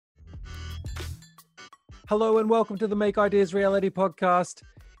Hello and welcome to the Make Ideas Reality podcast.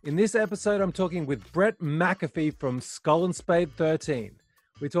 In this episode, I'm talking with Brett McAfee from Skull and Spade 13.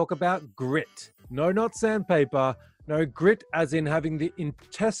 We talk about grit. No, not sandpaper. No, grit as in having the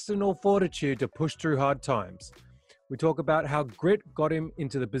intestinal fortitude to push through hard times. We talk about how grit got him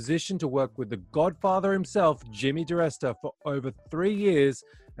into the position to work with the Godfather himself, Jimmy DiResta, for over 3 years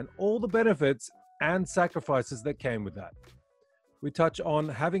and all the benefits and sacrifices that came with that. We touch on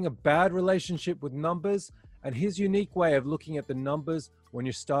having a bad relationship with numbers and his unique way of looking at the numbers when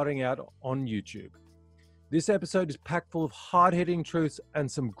you're starting out on YouTube. This episode is packed full of hard-hitting truths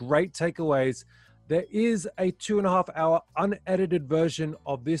and some great takeaways. There is a 2.5-hour unedited version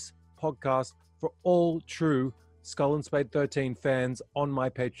of this podcast for all true Skull and Spade 13 fans on my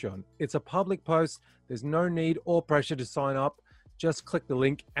Patreon. It's a public post. There's no need or pressure to sign up. Just click the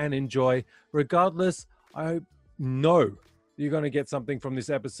link and enjoy. Regardless, I know you're going to get something from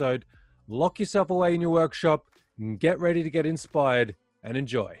this episode. Lock yourself away in your workshop and get ready to get inspired and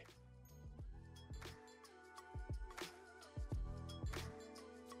enjoy.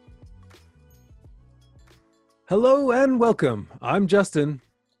 Hello and welcome. I'm Justin.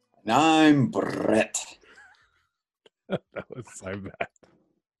 And I'm Brett. That was so bad.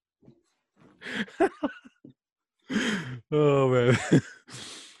 Oh, man.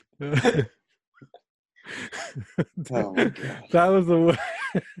 Oh, my God. That was the worst.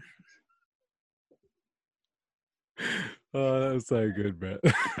 Oh, that was so good, Brett.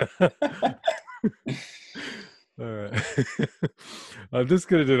 All right. I'm just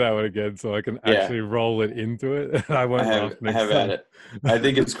going to do that one again so I can actually roll it into it. I won't laugh next have time. at it. I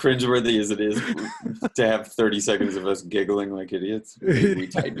think it's cringeworthy as it is to have 30 seconds of us giggling like idiots. We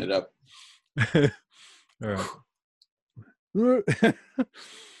tighten it up. All right.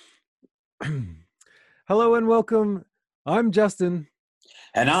 Hello and welcome. I'm Justin.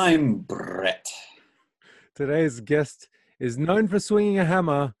 And I'm Brett. Today's guest is known for swinging a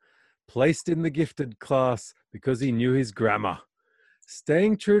hammer, placed in the gifted class because he knew his grammar.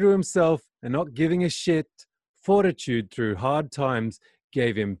 Staying true to himself and not giving a shit, fortitude through hard times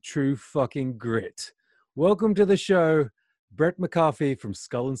gave him true fucking grit. Welcome to the show, Brett McAfee from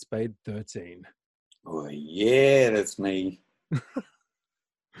Skull and Spade 13. Oh, yeah, that's me.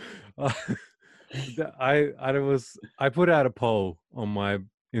 I put out a poll on my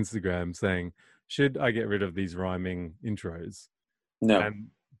Instagram saying, should I get rid of these rhyming intros? No. And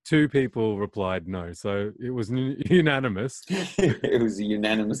 2 people replied no. So it was unanimous. It was a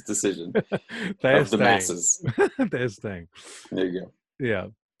unanimous decision They're of the masses. They're staying. There you go. Yeah.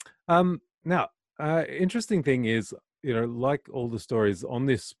 Now, interesting thing is, you know, like all the stories on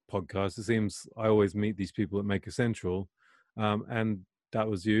this podcast, it seems I always meet these people at Make Essential. And that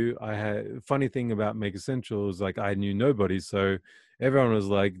was you. Funny thing about Make Essential is like I knew nobody. So everyone was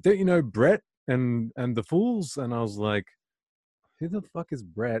like, don't you know Brett and the Fools? And I was like, who the fuck is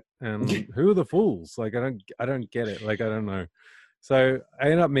Brett and who are the Fools? Like, I don't get it. Like, I don't know. So I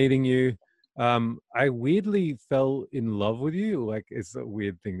ended up meeting you. I weirdly fell in love with you. Like, it's a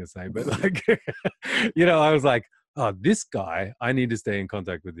weird thing to say, but like, you know, I was like, oh, this guy, I need to stay in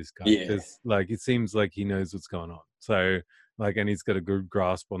contact with this guy. Yeah. Because like, it seems like he knows what's going on. So like, and he's got a good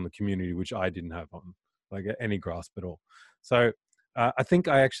grasp on the community, which I didn't have on like any grasp at all. So I think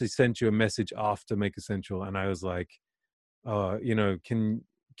I actually sent you a message after Make Essential and I was like, you know,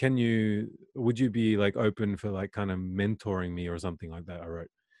 would you be like open for like kind of mentoring me or something like that? I wrote.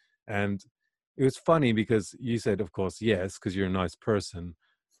 And it was funny because you said, of course, yes, because you're a nice person.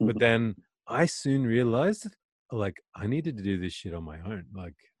 But then I soon realized like I needed to do this shit on my own.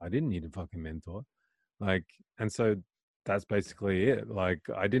 Like I didn't need a fucking mentor. Like, and so that's basically it. Like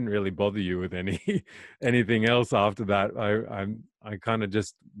I didn't really bother you with anything else after that. I kind of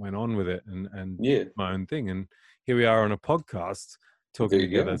just went on with it and did my own thing. And here we are on a podcast talking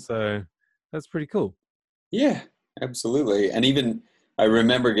together. So that's pretty cool. Yeah, absolutely. And even I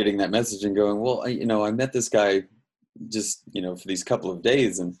remember getting that message and going, well, I met this guy just, for these couple of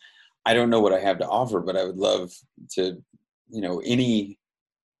days and I don't know what I have to offer, but I would love to,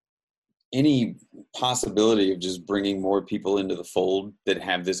 any possibility of just bringing more people into the fold that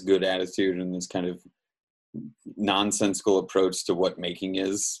have this good attitude and this kind of nonsensical approach to what making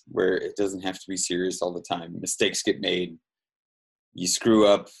is, where it doesn't have to be serious all the time. Mistakes get made. You screw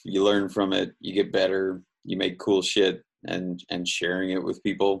up, you learn from it, you get better, you make cool shit and sharing it with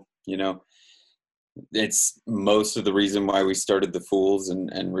people, it's most of the reason why we started the Fools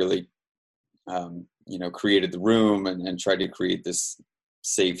and really, created the room and tried to create this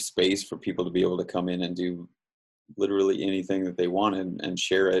safe space for people to be able to come in and do literally anything that they wanted and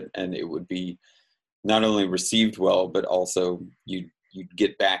share it. And it would be not only received well, but also you'd you'd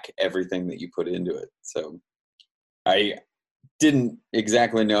get back everything that you put into it. So I didn't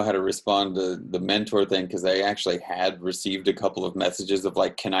exactly know how to respond to the mentor thing, because I actually had received a couple of messages of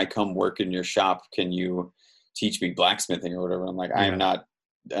like, can I come work in your shop? Can you teach me blacksmithing or whatever? I'm like, I am not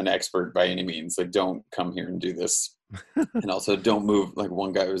an expert by any means. Like, don't come here and do this. And also don't move. Like,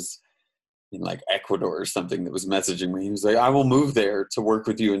 one guy was in like Ecuador or something that was messaging me. He was like, I will move there to work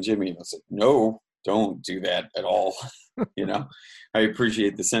with you and Jimmy. And I was like, no, don't do that at all. You know, I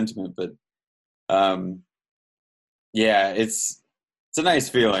appreciate the sentiment, but yeah, it's a nice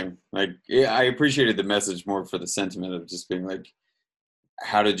feeling. Like, yeah, I appreciated the message more for the sentiment of just being like,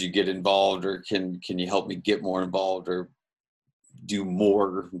 how did you get involved, or can you help me get more involved or do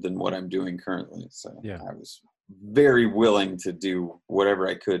more than what I'm doing currently? So yeah, I was very willing to do whatever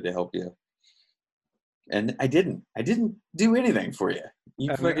I could to help you. And I didn't do anything for you.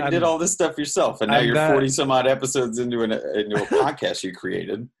 You fucking did all this stuff yourself. And now you're 40 some odd episodes into a podcast you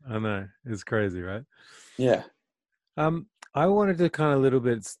created. I know. It's crazy, right? Yeah. I wanted to kind of a little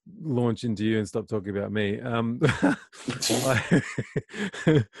bit launch into you and stop talking about me.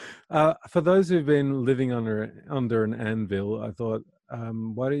 For those who've been living under an anvil, I thought,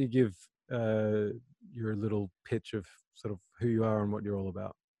 why don't you give your little pitch of sort of who you are and what you're all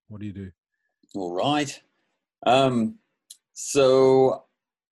about? What do you do? All right. So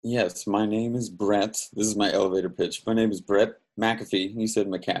yes, my name is Brett. This is my elevator pitch. My name is Brett McAfee. You said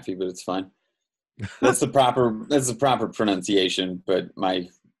McAfee, but it's fine. That's the proper pronunciation, but my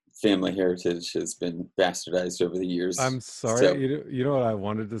family heritage has been bastardized over the years. I'm sorry. So, you know what I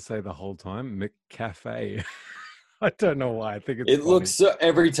wanted to say the whole time? McCafe. I don't know why. I think it's funny. Looks so,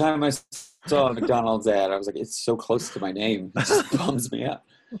 every time I saw a McDonald's ad, I was like, it's so close to my name. It just bums me out.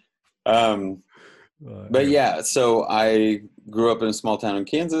 But yeah, so I grew up in a small town in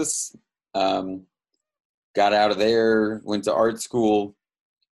Kansas, got out of there, went to art school,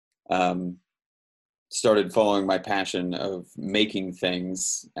 started following my passion of making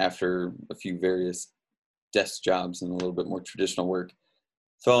things after a few various desk jobs and a little bit more traditional work.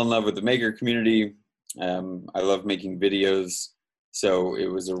 Fell in love with the maker community. I love making videos. So it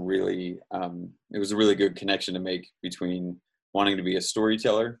was a really good connection to make between wanting to be a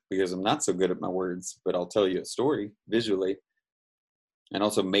storyteller, because I'm not so good at my words, but I'll tell you a story visually, and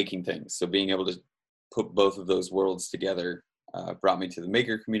also making things. So being able to put both of those worlds together brought me to the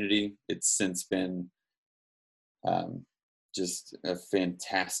maker community. It's since been just a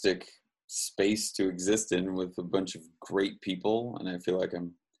fantastic space to exist in, with a bunch of great people. And I feel like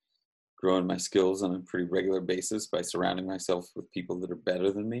I'm growing my skills on a pretty regular basis by surrounding myself with people that are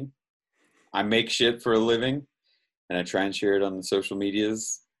better than me. I make shit for a living, and I try and share it on the social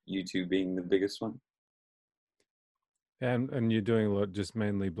medias, YouTube being the biggest one. And you're doing a lot, just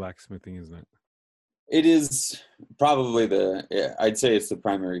mainly blacksmithing, isn't it? It is probably I'd say it's the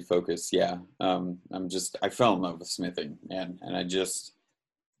primary focus. Yeah. I fell in love with smithing, and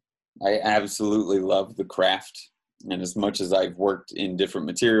I absolutely love the craft. And as much as I've worked in different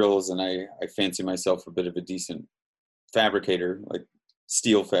materials, and I fancy myself a bit of a decent fabricator, like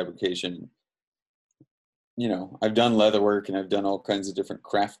steel fabrication, you know, I've done leather work and I've done all kinds of different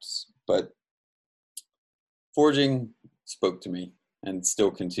crafts, but forging spoke to me and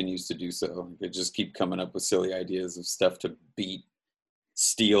still continues to do so. I just keep coming up with silly ideas of stuff to beat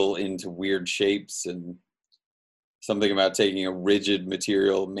steel into weird shapes, and something about taking a rigid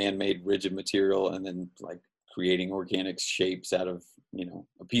material, man-made rigid material, and then like creating organic shapes out of, you know,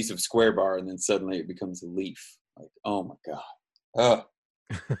 a piece of square bar, and then suddenly it becomes a leaf. Like, oh my God.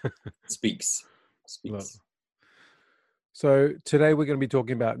 Speaks. Well, so today we're going to be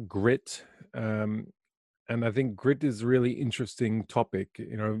talking about grit. And I think grit is a really interesting topic,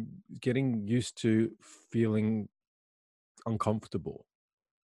 you know, getting used to feeling uncomfortable.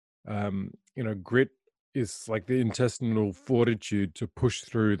 You know, grit is like the intestinal fortitude to push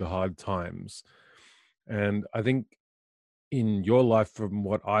through the hard times. And I think in your life, from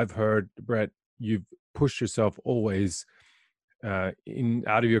what I've heard, Brett, you've pushed yourself always out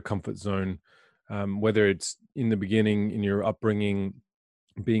of your comfort zone, whether it's in the beginning, in your upbringing,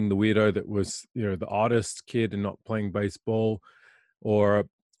 being the weirdo that was, you know, the artist kid and not playing baseball, or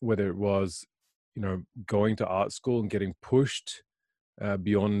whether it was, you know, going to art school and getting pushed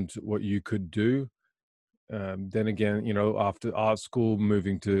beyond what you could do. Then again, you know, after art school,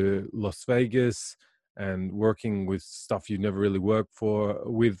 moving to Las Vegas and working with stuff you never really worked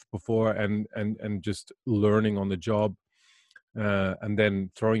with before, and just learning on the job, and then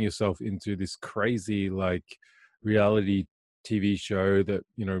throwing yourself into this crazy like reality TV show that,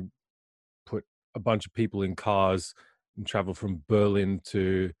 you know, put a bunch of people in cars and travel from Berlin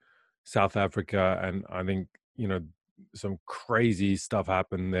to South Africa. And I think, you know, some crazy stuff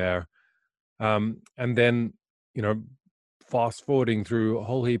happened there. And then, you know, fast forwarding through a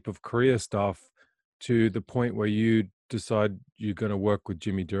whole heap of career stuff to the point where you decide you're going to work with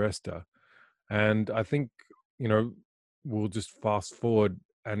Jimmy DiResta. And I think, you know, we'll just fast forward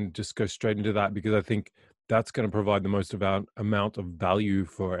and just go straight into that, because I think that's going to provide the most amount of value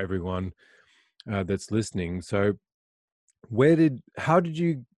for everyone that's listening. So how did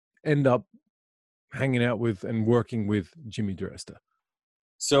you end up hanging out with and working with Jimmy DiResta?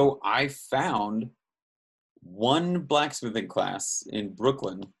 So I found one blacksmithing class in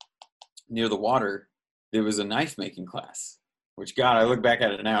Brooklyn near the water. There was a knife making class, which, God, I look back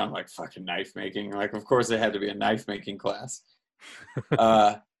at it now, I'm like, fucking knife making. Like, of course it had to be a knife making class.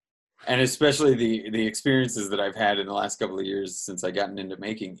 And especially the experiences that I've had in the last couple of years since I gotten into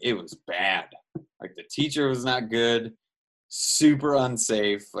making, it was bad. Like, the teacher was not good, super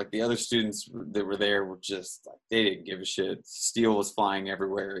unsafe. Like, the other students that were there were just like, they didn't give a shit. Steel was flying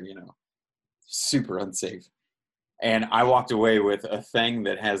everywhere, you know, super unsafe. And I walked away with a thing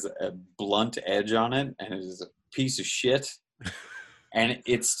that has a blunt edge on it, and it is a piece of shit. And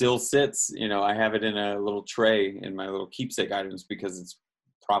it still sits, you know, I have it in a little tray in my little keepsake items because it's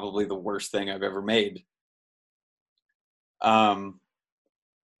probably the worst thing I've ever made.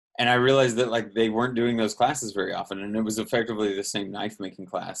 And I realized that, like, they weren't doing those classes very often, and it was effectively the same knife making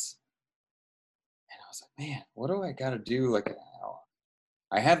class. And I was like, man, what do I got to do? Like,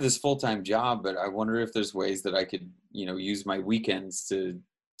 I have this full-time job, but I wonder if there's ways that I could, you know, use my weekends to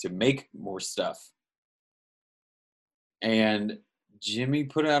make more stuff. And Jimmy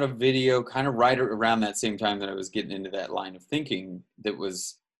put out a video kind of right around that same time that I was getting into that line of thinking that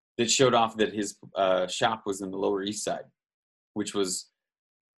showed off that his shop was in the Lower East Side, which was,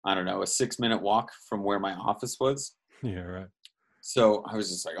 I don't know, a 6-minute walk from where my office was. Yeah, right. So I was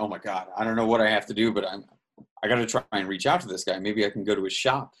just like, oh my God, I don't know what I have to do, but I got to try and reach out to this guy. Maybe I can go to his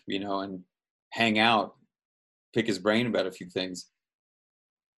shop, you know, and hang out, pick his brain about a few things.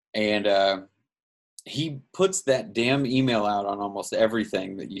 And he puts that damn email out on almost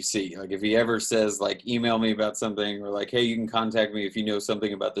everything that you see. Like, if he ever says, like, email me about something, or like, hey, you can contact me if you know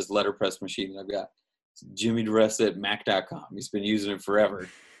something about this letterpress machine that I've got. It's Jimmy DiResta at Mac.com. He's been using it forever.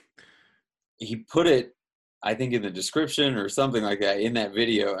 He put it, I think, in the description or something like that in that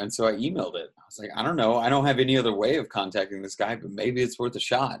video. And so I emailed it. I was like, I don't know. I don't have any other way of contacting this guy, but maybe it's worth a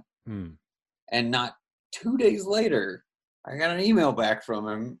shot. And not 2 days later, I got an email back from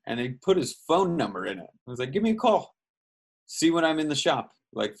him, and he put his phone number in it. I was like, give me a call. See when I'm in the shop.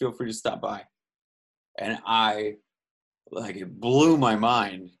 Like, feel free to stop by. And it blew my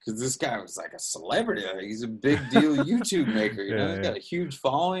mind, because this guy was like a celebrity. Like, he's a big deal YouTube maker. You know, he's got a huge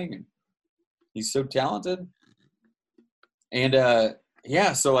following, and he's so talented. And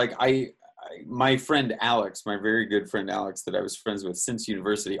so like my friend Alex, my very good friend Alex, that I was friends with since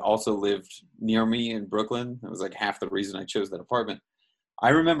university, also lived near me in Brooklyn. That was like half the reason I chose that apartment. I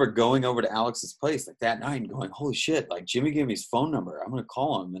remember going over to Alex's place like that night and going, holy shit, like, Jimmy gave me his phone number. I'm going to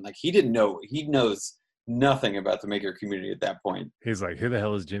call him. And like, he didn't know, he knows nothing about the maker community at that point. He's like, who the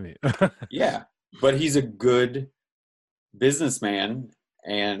hell is Jimmy? Yeah, but he's a good businessman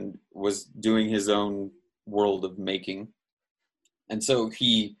and was doing his own world of making. And so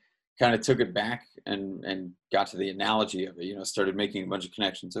he kind of took it back and got to the analogy of it, you know, started making a bunch of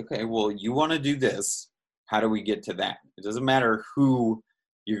connections. Okay, well, you want to do this. How do we get to that? It doesn't matter who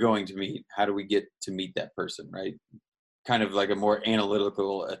you're going to meet. How do we get to meet that person, right? Kind of like a more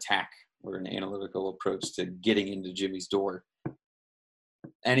analytical attack or an analytical approach to getting into Jimmy's door.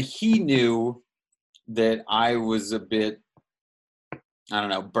 And he knew that I was a bit, I don't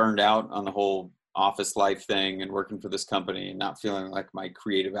know, burned out on the whole office life thing and working for this company and not feeling like my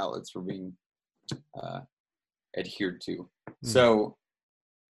creative outlets were being adhered to. So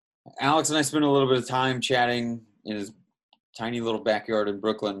Alex and I spent a little bit of time chatting in his tiny little backyard in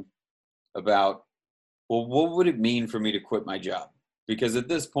Brooklyn about, well, what would it mean for me to quit my job? Because at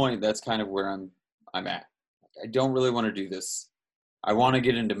this point, that's kind of where I'm at. I don't really want to do this. I want to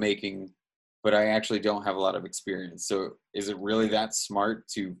get into making, but I actually don't have a lot of experience. So is it really that smart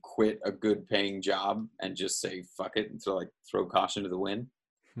to quit a good paying job and just say, fuck it, and throw caution to the wind?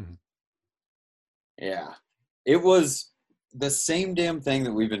 Yeah. It was the same damn thing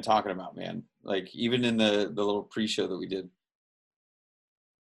that we've been talking about, man. Like, even in the little pre-show that we did,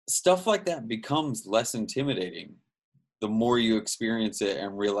 stuff like that becomes less intimidating the more you experience it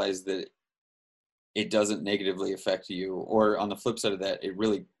and realize that it doesn't negatively affect you. Or on the flip side of that, it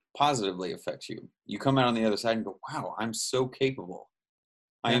really positively affects you. You come out on the other side and go, wow, I'm so capable.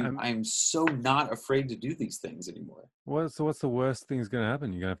 I'm so not afraid to do these things anymore. So what's the worst thing that's going to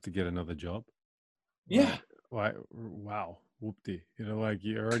happen? You're going to have to get another job? Yeah. Why? Wow. Whoopty. Like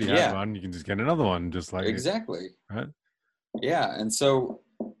you already had Yeah, one, you can just get another one, just like it, exactly. right? Yeah, and so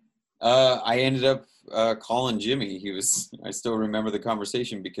I ended up calling Jimmy. I still remember the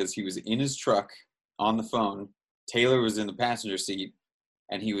conversation because he was in his truck on the phone. Taylor was in the passenger seat,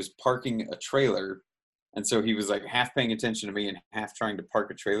 and he was parking a trailer. And so he was like half paying attention to me and half trying to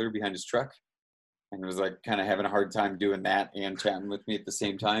park a trailer behind his truck. And was like kind of having a hard time doing that and chatting with me at the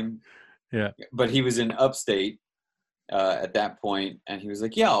same time. Yeah. But he was in upstate at that point, and he was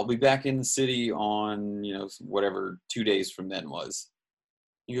like, "Yeah, I'll be back in the city on whatever 2 days from then was."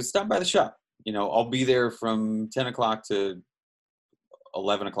 He goes, "Stop by the shop. I'll be there from 10 o'clock to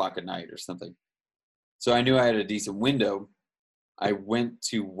 11 o'clock at night or something." So I knew I had a decent window. I went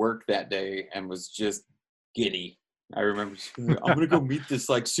to work that day and was just giddy. I remember, I'm gonna go meet this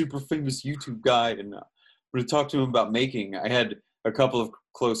like super famous YouTube guy, and I'm gonna talk to him about making. I had a couple of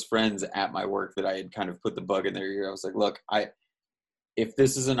close friends at my work that I had kind of put the bug in their ear. I was like, "Look, if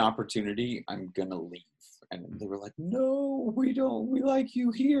this is an opportunity, I'm gonna leave." And they were like, "No, we don't. We like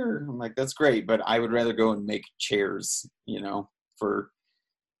you here." I'm like, "That's great, but I would rather go and make chairs, for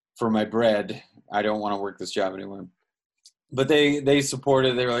my bread. I don't want to work this job anymore." But they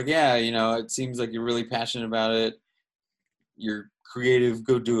supported. They were like, "Yeah, it seems like you're really passionate about it. You're creative.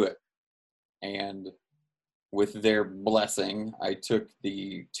 Go do it." And with their blessing, I took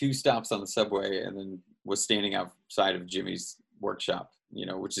the 2 stops on the subway and then was standing outside of Jimmy's workshop,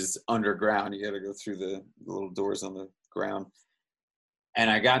 which is underground. You got to go through the little doors on the ground. And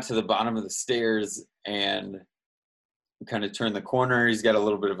I got to the bottom of the stairs and kind of turned the corner. He's got a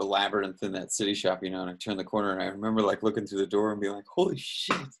little bit of a labyrinth in that city shop, and I turned the corner and I remember like looking through the door and being like, "Holy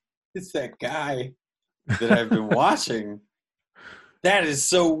shit, it's that guy that I've been watching. That is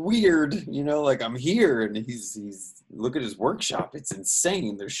so weird." Like I'm here and he's look at his workshop. It's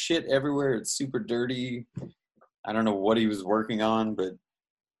insane. There's shit everywhere. It's super dirty. I don't know what he was working on, but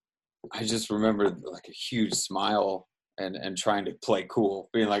I just remember like a huge smile and trying to play cool,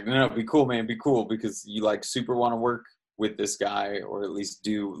 being like, "No, be cool, man, be cool," because you like super want to work with this guy or at least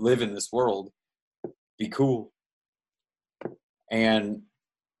do live in this world. Be cool. And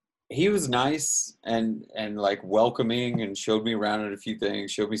he was nice and like welcoming and showed me around at a few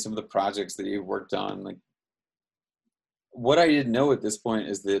things, showed me some of the projects that he worked on. Like what I didn't know at this point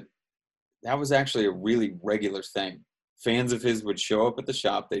is that was actually a really regular thing. Fans of his would show up at the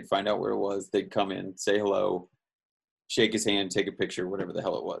shop, they'd find out where it was, they'd come in, say hello, shake his hand, take a picture, whatever the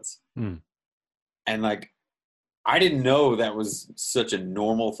hell it was. And like I didn't know that was such a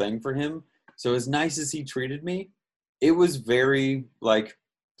normal thing for him. So as nice as he treated me, it was very like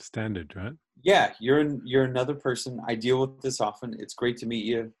standard, right? Yeah, you're another person. I deal with this often. It's great to meet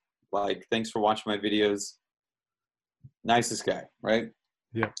you. Like, thanks for watching my videos. Nicest guy, right?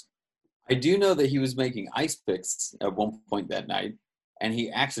 Yeah. I do know that he was making ice picks at one point that night, and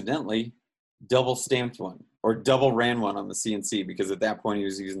he accidentally double stamped one or double ran one on the CNC because at that point he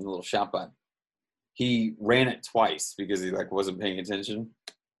was using the little shop button. He ran it twice because he like wasn't paying attention.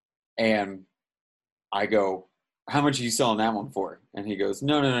 And I go, "How much are you selling that one for?" And he goes,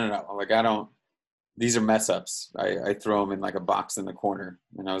 No. I'm like, "I don't, these are mess ups." I throw them in like a box in the corner.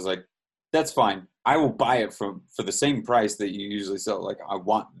 And I was like, "That's fine. I will buy it for the same price that you usually sell. Like, I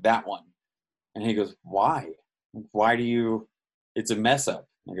want that one." And he goes, "Why? Why do you, it's a mess up."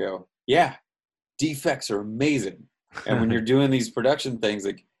 I go, "Yeah, defects are amazing." And when you're doing these production things,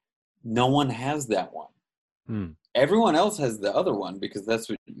 like no one has that one. Everyone else has the other one because that's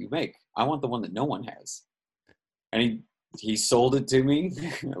what you make. I want the one that no one has. And he sold it to me.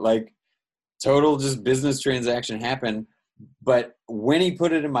 Like total just business transaction happened. But when he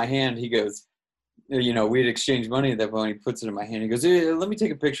put it in my hand, he goes, we'd exchanged money at that point. He puts it in my hand. He goes, "Let me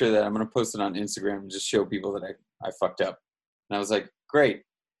take a picture of that. I'm going to post it on Instagram and just show people that I fucked up." And I was like, "Great."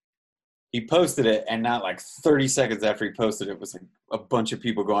 He posted it, and not like 30 seconds after he posted it, was like a bunch of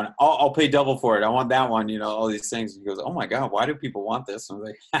people going, I'll pay double for it. I want that one, all these things. And he goes, "Oh my God, why do people want this?" And I was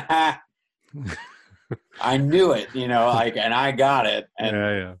like, "Ha ha." I knew it, like, and I got it. And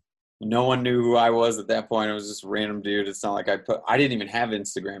yeah. No one knew who I was at that point. I was just a random dude. It's not like I didn't even have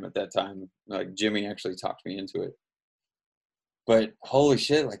Instagram at that time. Like Jimmy actually talked me into it. But holy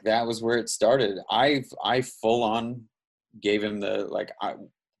shit, like that was where it started. I full on gave him the, like,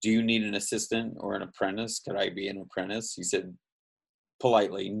 "Do you need an assistant or an apprentice? Could I be an apprentice?" He said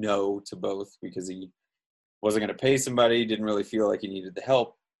politely no to both because he wasn't going to pay somebody, didn't really feel like he needed the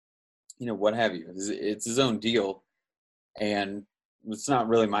help, what have you. It's his own deal. And it's not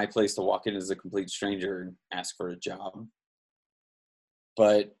really my place to walk in as a complete stranger and ask for a job.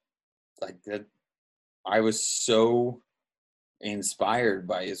 But like that, I was so inspired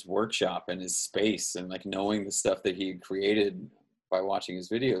by his workshop and his space, and like knowing the stuff that he had created by watching his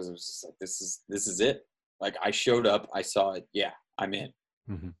videos. It was just like, this is it. Like I showed up, I saw it. Yeah, I'm in.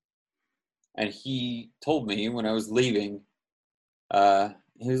 Mm-hmm. And he told me when I was leaving,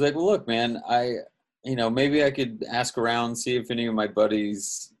 he was like, well, look, man, maybe I could ask around, see if any of my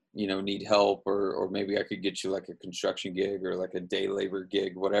buddies, need help, or maybe I could get you like a construction gig or like a day labor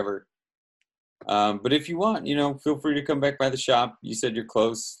gig, whatever. But if you want, feel free to come back by the shop. You said you're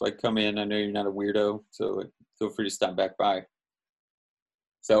close, like come in. I know you're not a weirdo, so like, feel free to stop back by.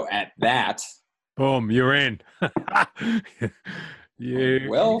 So at that, boom, you're in.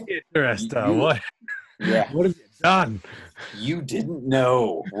 well, interesting. What? Yeah. What have you done? You didn't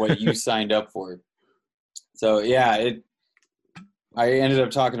know what you signed up for. So yeah, I ended up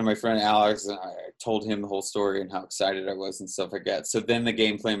talking to my friend Alex, and I told him the whole story and how excited I was and stuff like that. So then the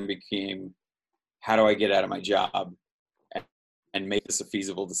game plan became, how do I get out of my job and make this a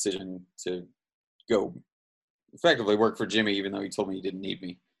feasible decision to go effectively work for Jimmy, even though he told me he didn't need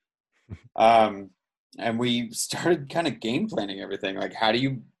me. And we started kind of game planning everything. Like, how do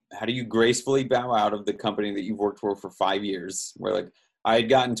you gracefully bow out of the company that you've worked for 5 years, where like I had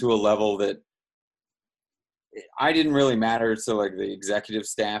gotten to a level that I didn't really matter to like the executive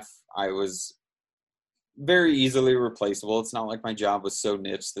staff. I was very easily replaceable. It's not like my job was so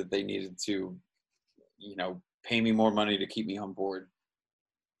niche that they needed to, pay me more money to keep me on board.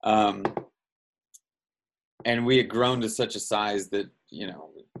 And we had grown to such a size that,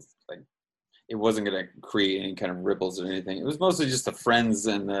 like it wasn't going to create any kind of ripples or anything. It was mostly just the friends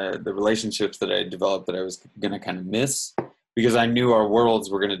and the relationships that I had developed that I was going to kind of miss, because I knew our worlds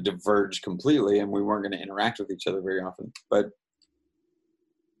were going to diverge completely and we weren't going to interact with each other very often. But,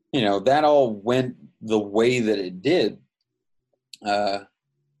 that all went the way that it did,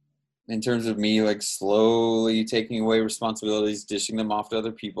 in terms of me like slowly taking away responsibilities, dishing them off to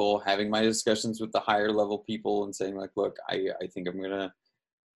other people, having my discussions with the higher level people and saying like, look, I think I'm going to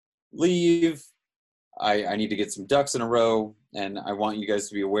leave. I need to get some ducks in a row, and I want you guys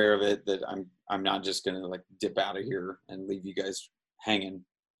to be aware of it, that I'm not just going to like dip out of here and leave you guys hanging.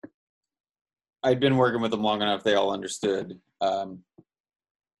 I'd been working with them long enough. They all understood.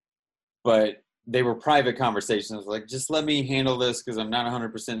 But they were private conversations. Like, just let me handle this, because I'm not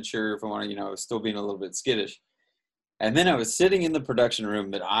 100% sure if I want to, I was still being a little bit skittish. And then I was sitting in the production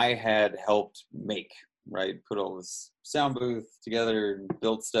room that I had helped make, right? Put all this sound booth together and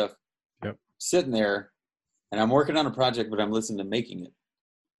built stuff. Yep. Sitting there, and I'm working on a project, but I'm listening to making it.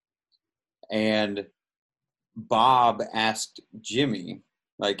 And Bob asked Jimmy,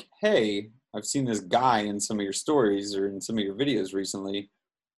 like, hey, I've seen this guy in some of your stories or in some of your videos recently.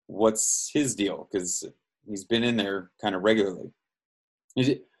 What's his deal? Because he's been in there kind of regularly.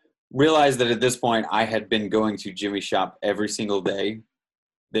 He realized that at this point I had been going to Jimmy's shop every single day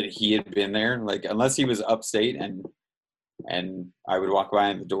that he had been there. Like, unless he was upstate and I would walk by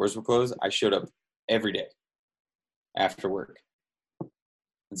and the doors were closed, I showed up every day after work.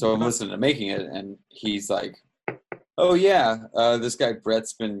 And so I'm listening to making it, and he's like, oh yeah, this guy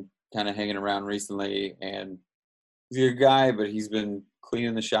Brett's been kind of hanging around recently, and he's a good guy, but he's been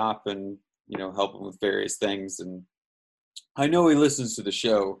cleaning the shop and, helping with various things. And I know he listens to the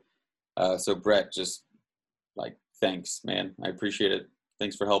show. So Brett, just like, thanks, man. I appreciate it.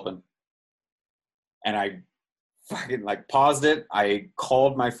 Thanks for helping. And I fucking like paused it. I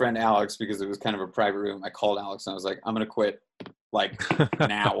called my friend Alex, because it was kind of a private room. I called Alex and I was like, I'm going to quit like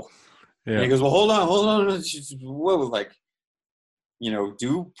now. Yeah. And he goes, well, hold on. Whoa, like, do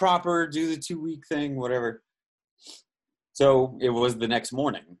the 2-week thing, whatever. So it was the next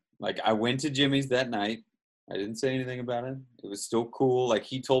morning. Like, I went to Jimmy's that night. I didn't say anything about it. It was still cool. Like,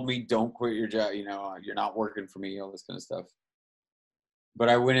 he told me, don't quit your job. You're not working for me, all this kind of stuff. But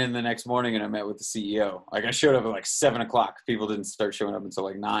I went in the next morning and I met with the CEO. Like, I showed up at like 7 o'clock. People didn't start showing up until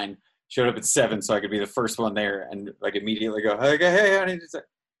like 9. Showed up at 7 so I could be the first one there and like immediately go, hey, I need to say.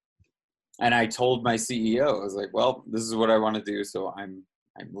 And I told my CEO, I was like, well, this is what I want to do, so I'm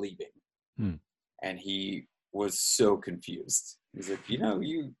leaving. And he was so confused. He's like,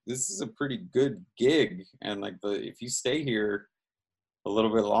 this is a pretty good gig, and like if you stay here a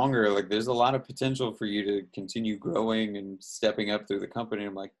little bit longer, like there's a lot of potential for you to continue growing and stepping up through the company.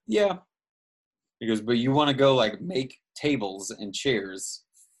 I'm like, yeah. He goes, but you want to go like make tables and chairs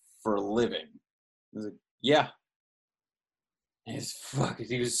for a living? I was like, yeah. And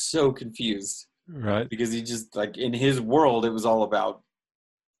he was so confused. Right. Because he just, like, in his world, it was all about,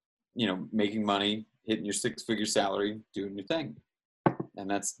 making money, hitting your 6-figure salary, doing your thing. And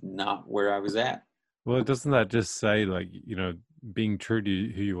that's not where I was at. Well, doesn't that just say, like, being true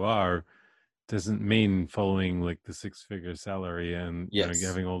to who you are doesn't mean following like the 6-figure salary and, you know, Yes.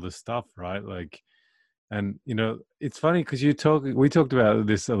 having all this stuff, right? Like, and, you know, it's funny because we talked about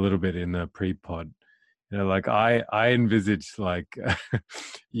this a little bit in the pre-pod. You know, like I envisaged like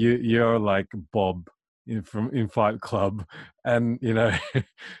you're like Bob in Fight Club, and you know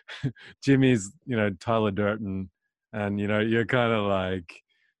Jimmy's, you know, Tyler Durden, and you know you're kind of like,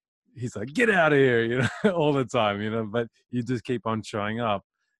 he's like, get out of here, you know, all the time, you know, but you just keep on showing up,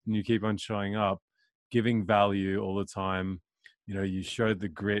 and you keep on showing up, giving value all the time. You know, you showed the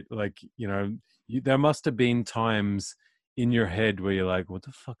grit, like, you know, there must have been times in your head where you're like, what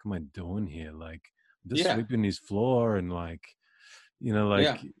the fuck am I doing here? Like, I'm just Yeah. sweeping his floor, and like, you know, like,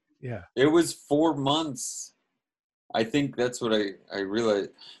 Yeah. yeah. It was 4 months. I think that's what I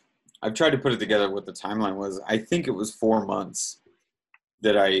realized. I've tried to put it together what the timeline was. I think it was 4 months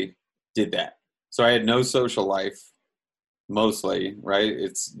that I did that. So I had no social life mostly, right?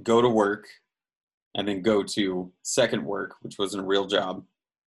 It's go to work and then go to second work, which wasn't a real job,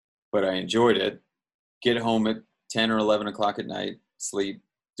 but I enjoyed it. Get home at 10 or 11 o'clock at night, sleep,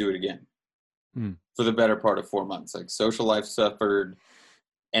 do it again for the better part of 4 months. Like social life suffered,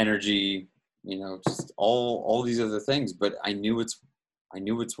 energy, you know, just all these other things. But I knew it's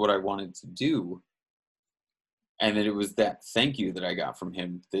what I wanted to do. And then it was that thank you that I got from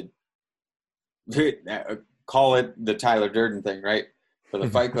him that call it the Tyler Durden thing, right? For the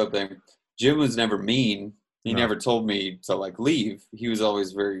Fight Club thing. Jim was never mean. He never told me to like leave. He was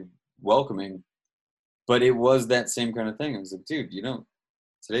always very welcoming. But it was that same kind of thing. I was like, dude, you know,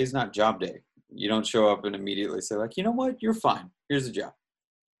 today's not job day. You don't show up and immediately say like, you know what, you're fine. Here's a job.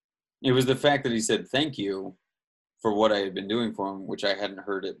 It was the fact that he said thank you for what I had been doing for him, which I hadn't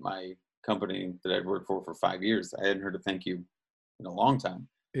heard at my company that I'd worked for 5 years. I hadn't heard a thank you in a long time.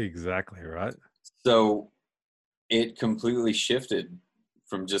 Exactly right. So it completely shifted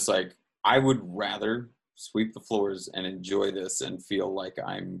from just like, I would rather sweep the floors and enjoy this and feel like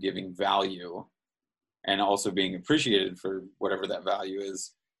I'm giving value and also being appreciated for whatever that value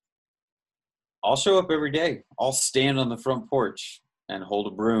is. I'll show up every day. I'll stand on the front porch and hold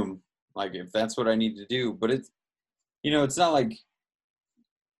a broom, like if that's what I need to do. But it's, you know, it's not like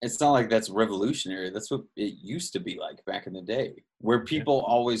that's revolutionary. That's what it used to be like back in the day, where people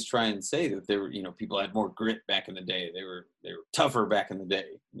always try and say that they were, you know, people had more grit back in the day. They were tougher back in the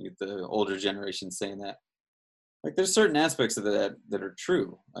day. You get the older generation saying that. Like there's certain aspects of that are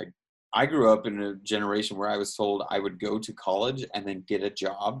true. Like I grew up in a generation where I was told I would go to college and then get a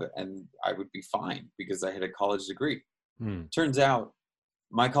job and I would be fine because I had a college degree. Turns out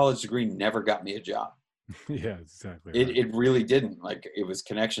my college degree never got me a job. Yeah, exactly. Right. It really didn't. Like it was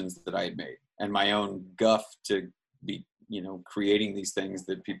connections that I had made and my own guff to be, you know, creating these things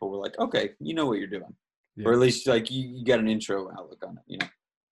that people were like, okay, you know what you're doing. Yeah. Or at least like you got an intro outlook on it, you know.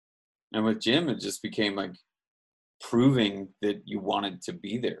 And with Jim, it just became like proving that you wanted to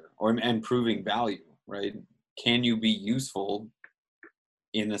be there and proving value, right? Can you be useful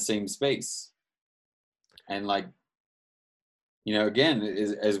in the same space? And like, you know, again,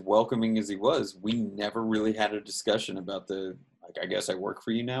 as welcoming as he was, we never really had a discussion about like, I guess I work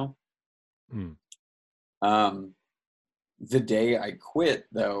for you now. The day I quit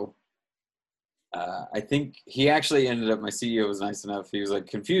though, I think he actually ended up, my CEO was nice enough. He was like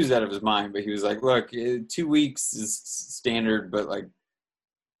confused out of his mind, but he was like, look, 2 weeks is standard, but like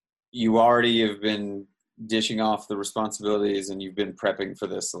you already have been dishing off the responsibilities and you've been prepping for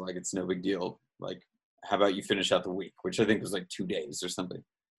this. So like, it's no big deal. Like, how about you finish out the week, which I think was like 2 days or something.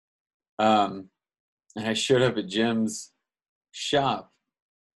 And I showed up at Jim's shop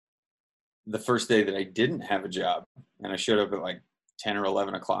the first day that I didn't have a job. And I showed up at like 10 or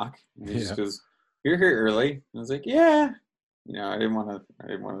 11 o'clock. And he just goes, you're here early. And I was like, yeah. You know, I didn't want to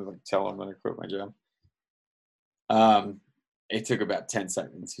like tell him that I quit my job. It took about 10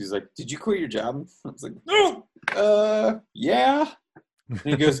 seconds. He was like, did you quit your job? I was like, no, yeah. And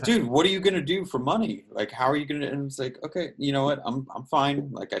he goes, dude, what are you going to do for money? Like, how are you going to, and it's like, okay, you know what? I'm fine.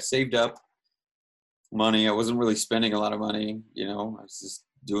 Like I saved up money. I wasn't really spending a lot of money. You know, I was just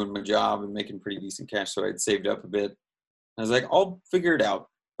doing my job and making pretty decent cash. So I'd saved up a bit. I was like, I'll figure it out.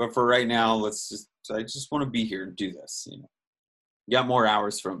 But for right now, I just want to be here and do this. You know, you got more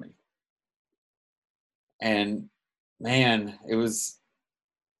hours from me. And man, it was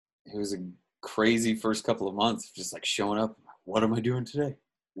a crazy first couple of months, just like showing up. What am I doing today?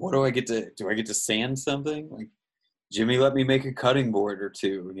 What do I get to sand something? Like Jimmy let me make a cutting board or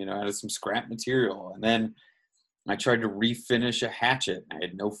two, you know, out of some scrap material. And then I tried to refinish a hatchet. I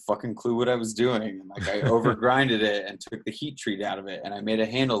had no fucking clue what I was doing. And like I overgrinded it and took the heat treat out of it. And I made a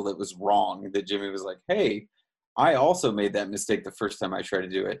handle that was wrong that Jimmy was like, hey, I also made that mistake the first time I tried to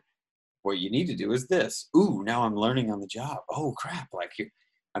do it. what you need to do is this. Ooh, now I'm learning on the job. Oh crap, like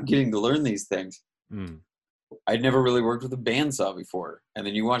I'm getting to learn these things. I'd never really worked with a bandsaw before. And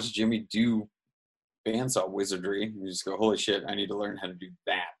then you watch Jimmy do bandsaw wizardry, and you just go, holy shit, I need to learn how to do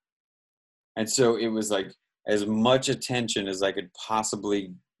that. And so it was like as much attention as I could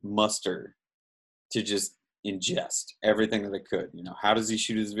possibly muster to just ingest everything that I could. You know, how does he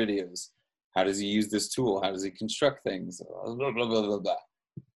shoot his videos? How does he use this tool? How does he construct things? Blah, blah, blah, blah, blah.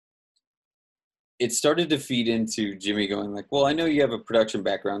 It started to feed into Jimmy going like, well, I know you have a production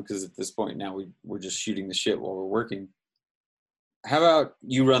background because at this point now we're just shooting the shit while we're working. How about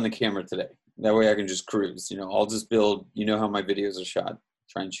you run the camera today? That way I can just cruise. You know, I'll just build, you know how my videos are shot.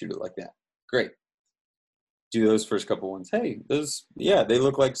 Try and shoot it like that. Great. Do those first couple ones. Hey, those, yeah, they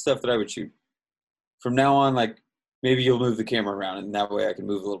look like stuff that I would shoot. From now on, like, maybe you'll move the camera around and that way I can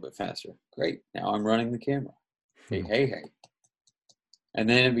move a little bit faster. Great. Now I'm running the camera. Hey. And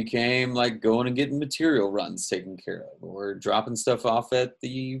then it became like going and getting material runs taken care of, or dropping stuff off at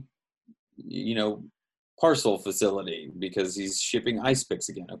the, you know, parcel facility because he's shipping ice picks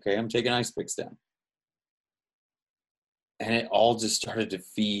again. Okay, I'm taking ice picks down. And it all just started to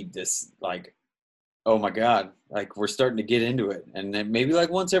feed this like, oh my God, like we're starting to get into it. And then maybe like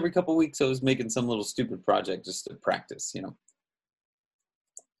once every couple of weeks I was making some little stupid project just to practice, you know.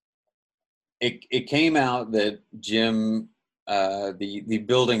 It came out that Jim, the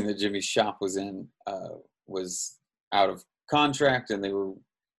building that Jimmy's shop was in was out of contract, and they were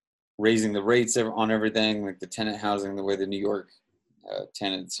raising the rates on everything, like the tenant housing, the way the New York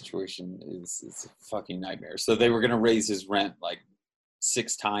tenant situation is a fucking nightmare. So they were going to raise his rent like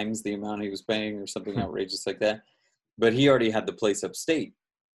 6 times the amount he was paying or something outrageous like that. But he already had the place upstate.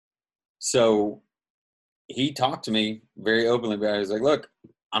 So he talked to me very openly about it. He was like, look,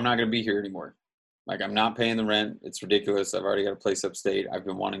 I'm not going to be here anymore. Like, I'm not paying the rent. It's ridiculous. I've already got a place upstate. I've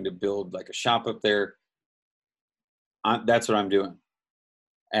been wanting to build like a shop up there. That's what I'm doing.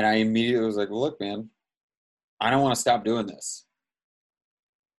 And I immediately was like, well, look, man, I don't want to stop doing this.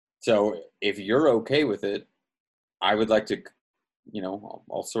 So if you're okay with it, I would like to, you know,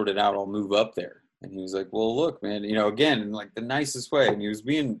 I'll sort it out. I'll move up there. And he was like, well, look, man, you know, again, in like the nicest way. And he was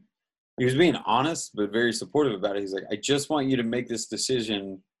being honest, but very supportive about it. He's like, I just want you to make this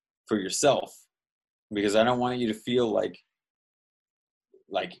decision for yourself, because I don't want you to feel like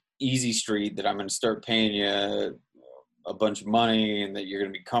easy street, that I'm going to start paying you a bunch of money and that you're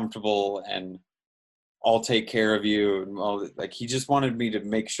going to be comfortable and I'll take care of you. And all that. Like, he just wanted me to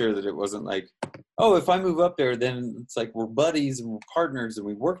make sure that it wasn't like, oh, if I move up there, then it's like we're buddies and we're partners and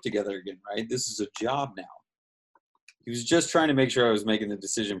we work together again, right? This is a job now. He was just trying to make sure I was making the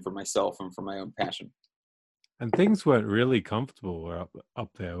decision for myself and for my own passion. And things weren't really comfortable up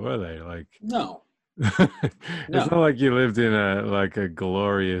there, were they? Like, no. It's not like you lived in a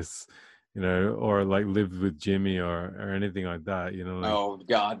glorious, you know, or like lived with Jimmy or anything like that, you know. Like, oh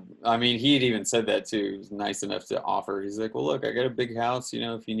God, I mean, he had even said that too. He was nice enough to offer. He's like, well, look, I got a big house, you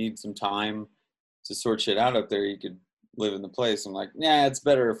know, if you need some time to sort shit out up there, you could live in the place. I'm like, nah, it's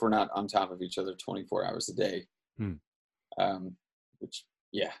better if we're not on top of each other 24 hours a day. Which,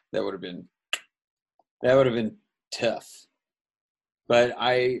 yeah, that would have been tough. But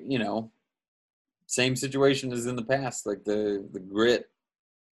I, you know, same situation as in the past, like the grit.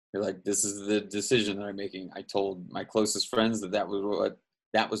 You're like, this is the decision that I'm making. I told my closest friends that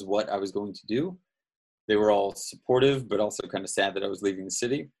was what I was going to do. They were all supportive, but also kind of sad that I was leaving the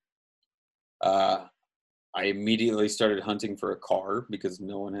city. I immediately started hunting for a car because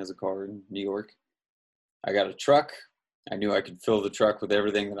no one has a car in New York. I got a truck. I knew I could fill the truck with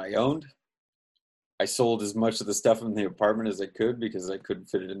everything that I owned. I sold as much of the stuff in the apartment as I could because I couldn't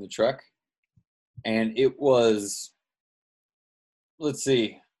fit it in the truck. And it was, let's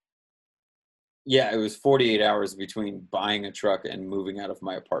see. Yeah, it was 48 hours between buying a truck and moving out of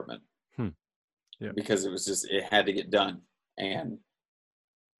my apartment. Yeah. Because it had to get done. And,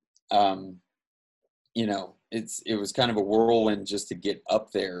 you know, it was kind of a whirlwind just to get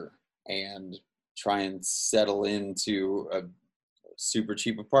up there and try and settle into a super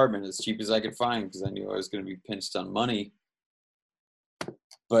cheap apartment, as cheap as I could find, because I knew I was going to be pinched on money.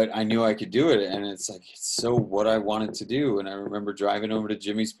 But I knew I could do it. And it's like, it's so what I wanted to do. And I remember driving over to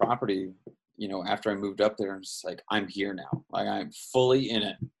Jimmy's property, you know, after I moved up there, and just like, I'm here now. Like, I'm fully in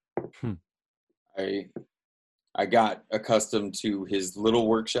it. I got accustomed to his little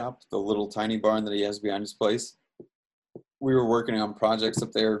workshop, the little tiny barn that he has behind his place. We were working on projects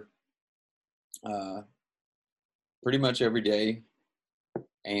up there pretty much every day.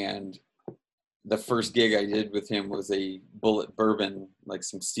 And the first gig I did with him was a Bullet Bourbon, like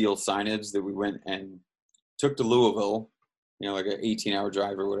some steel signage that we went and took to Louisville, you know, like an 18-hour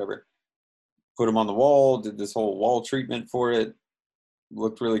drive or whatever. put them on the wall, did this whole wall treatment for it,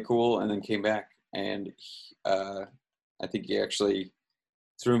 looked really cool, and then came back. And I think he actually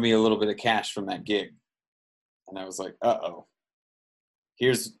threw me a little bit of cash from that gig. And I was like, uh-oh,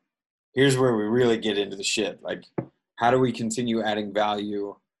 here's where we really get into the shit. Like, how do we continue adding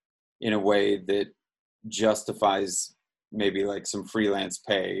value in a way that justifies maybe like some freelance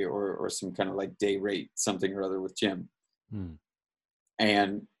pay or some kind of like day rate, something or other with Jim.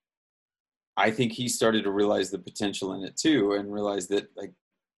 And I think he started to realize the potential in it too, and realize that like,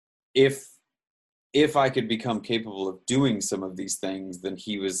 if I could become capable of doing some of these things, then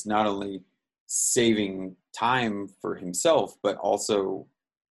he was not only saving time for himself, but also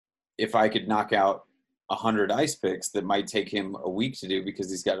if I could knock out 100 ice picks that might take him a week to do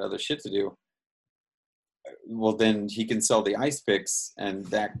because he's got other shit to do, well, then he can sell the ice picks and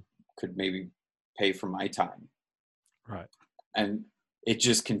that could maybe pay for my time. Right. And it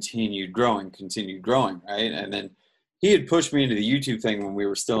just continued growing, right? And then he had pushed me into the YouTube thing when we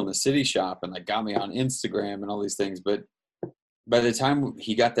were still in the city shop and like got me on Instagram and all these things. But by the time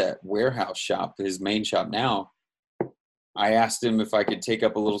he got that warehouse shop, his main shop now, I asked him if I could take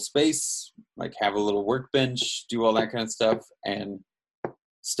up a little space, like have a little workbench, do all that kind of stuff, and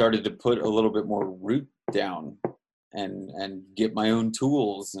started to put a little bit more root down and get my own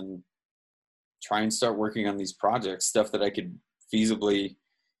tools and try and start working on these projects, stuff that I could feasibly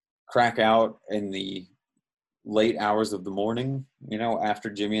crack out in the late hours of the morning, you know, after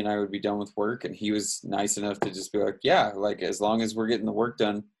Jimmy and I would be done with work. And he was nice enough to just be like, yeah, like as long as we're getting the work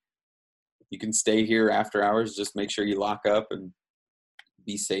done, you can stay here after hours. Just make sure you lock up and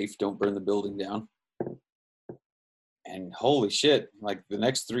be safe. Don't burn the building down. And holy shit, like the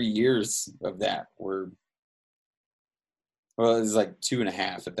next 3 years of that were, well, it was like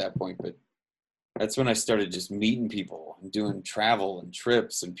 2.5 at that point, but that's when I started just meeting people and doing travel and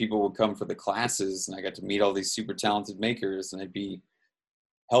trips, and people would come for the classes, and I got to meet all these super talented makers, and I'd be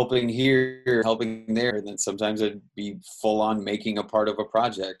helping here, helping there, and then sometimes I'd be full on making a part of a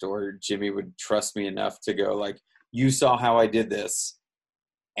project, or Jimmy would trust me enough to go like, you saw how I did this,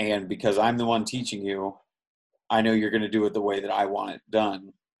 and because I'm the one teaching you, I know you're going to do it the way that I want it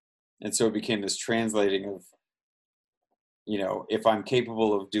done. And so it became this translating of, you know, if I'm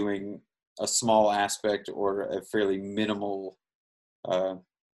capable of doing a small aspect or a fairly minimal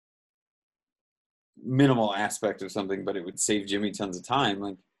aspect of something, but it would save Jimmy tons of time.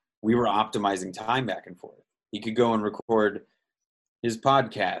 Like we were optimizing time back and forth. He could go and record his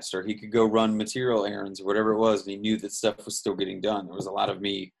podcast, or he could go run material errands or whatever it was. And he knew that stuff was still getting done. There was a lot of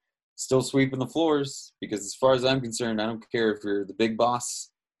me still sweeping the floors, because as far as I'm concerned, I don't care if you're the big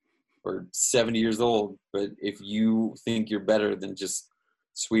boss or 70 years old, but if you think you're better than just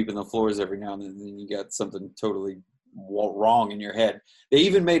sweeping the floors every now and then you got something totally wrong in your head. They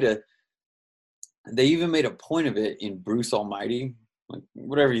even made a point of it in Bruce Almighty, like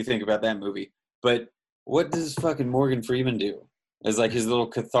whatever you think about that movie, but what does fucking Morgan Freeman do as like his little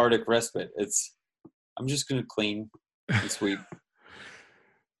cathartic respite? It's, I'm just gonna clean and sweep.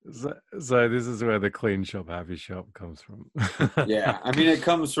 So this is where the clean shop, happy shop comes from. Yeah, I mean, it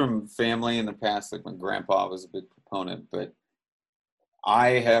comes from family in the past. Like my grandpa was a big proponent, but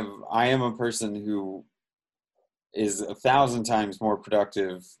I am a person who is 1,000 times more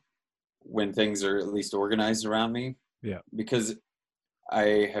productive when things are at least organized around me. Yeah, because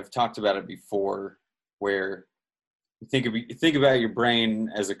I have talked about it before, where you think about your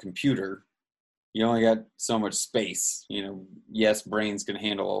brain as a computer. You only got so much space, you know. Yes, brains can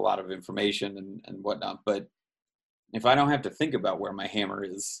handle a lot of information and whatnot, but if I don't have to think about where my hammer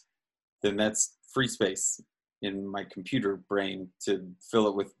is, then that's free space in my computer brain to fill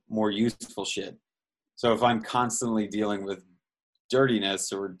it with more useful shit. So if I'm constantly dealing with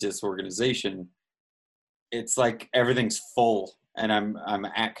dirtiness or disorganization, it's like everything's full and I'm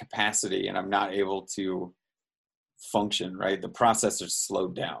at capacity and I'm not able to function, right? The processor's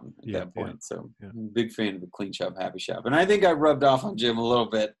slowed down at that point. So I'm a big fan of the clean shop, happy shop. And I think I rubbed off on Jim a little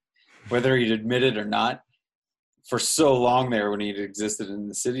bit, whether he'd admit it or not, for so long there when he'd existed in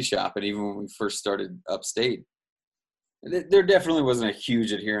the city shop. And even when we first started upstate, there definitely wasn't a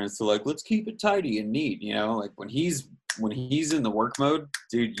huge adherence to like, let's keep it tidy and neat, you know, like when he's in the work mode,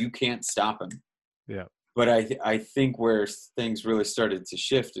 dude, you can't stop him. Yeah. But I think where things really started to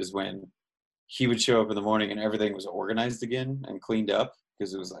shift is when he would show up in the morning and everything was organized again and cleaned up,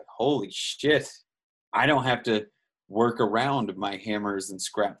 because it was like, holy shit, I don't have to work around my hammers and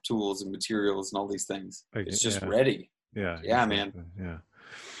scrap tools and materials and all these things. Okay, it's just ready. Yeah. Yeah, exactly. Man. Yeah.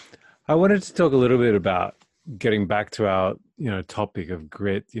 I wanted to talk a little bit about getting back to our, topic of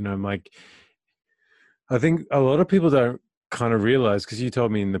grit, Mike. I think a lot of people don't kind of realize, because you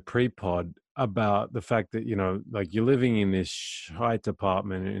told me in the pre-pod, about the fact that, like you're living in this shite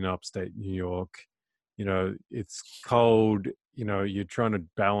apartment in upstate New York. It's cold. You're trying to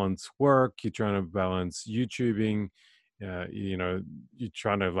balance work. You're trying to balance YouTubing. You're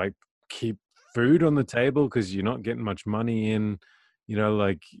trying to like keep food on the table because you're not getting much money in.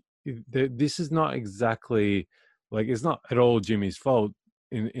 Like this is not exactly like it's not at all Jimmy's fault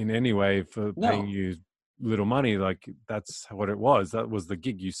in any way for paying No. you little money. Like that's what it was. That was the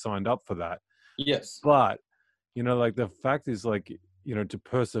gig. You signed up for that. Yes. But like the fact is like to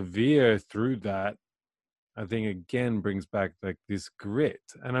persevere through that, I think again brings back like this grit.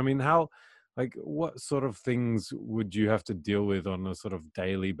 And I mean, like what sort of things would you have to deal with on a sort of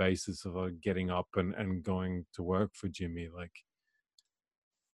daily basis of getting up and going to work for Jimmy? Like,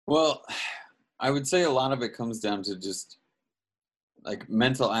 Well, I would say a lot of it comes down to just like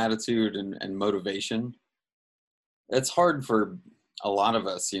mental attitude and motivation. It's hard for a lot of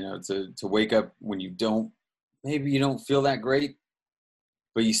us, to wake up when maybe you don't feel that great,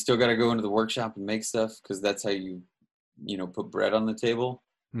 but you still got to go into the workshop and make stuff because that's how you put bread on the table.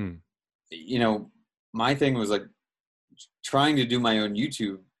 hmm. My thing was like trying to do my own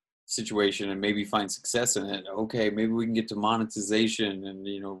YouTube situation and maybe find success in it. Okay, maybe we can get to monetization and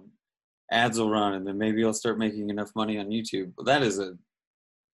ads will run and then maybe I'll start making enough money on YouTube. But that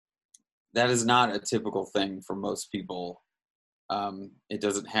is not a typical thing for most people. It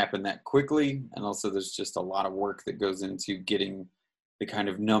doesn't happen that quickly, and also there's just a lot of work that goes into getting the kind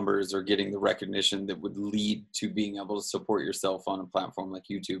of numbers or getting the recognition that would lead to being able to support yourself on a platform like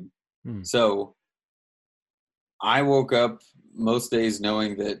YouTube. Hmm. So I woke up most days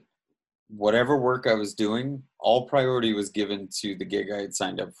knowing that whatever work I was doing, all priority was given to the gig I had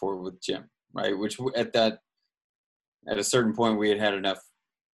signed up for with Jim, right? Which at a certain point we had enough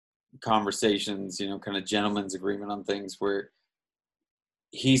conversations, kind of gentleman's agreement on things where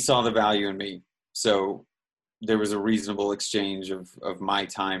he saw the value in me. So there was a reasonable exchange of my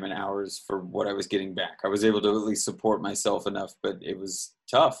time and hours for what I was getting back. I was able to at least support myself enough, but it was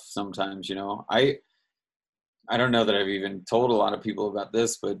tough sometimes, I don't know that I've even told a lot of people about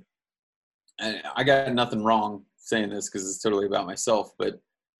this, but I got nothing wrong saying this because it's totally about myself. But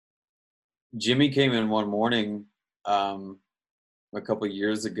Jimmy came in one morning a couple of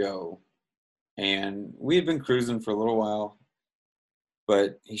years ago, and we had been cruising for a little while.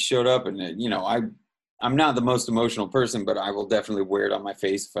 But he showed up, and I'm not the most emotional person, but I will definitely wear it on my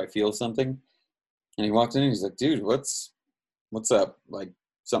face if I feel something. And he walked in, and he's like, "Dude, what's up? Like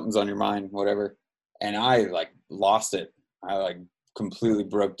something's on your mind, whatever." And I like lost it. I like completely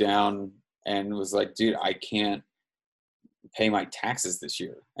broke down and was like, dude, I can't pay my taxes this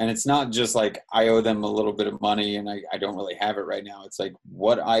year. And it's not just like I owe them a little bit of money and I don't really have it right now. It's like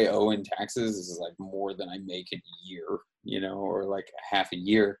what I owe in taxes is like more than I make in a year, or like half a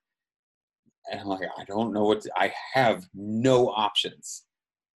year. And I'm like, I don't know I have no options.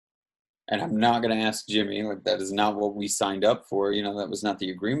 And I'm not going to ask Jimmy, like that is not what we signed up for. That was not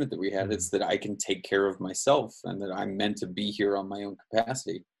the agreement that we had. Mm. It's that I can take care of myself and that I'm meant to be here on my own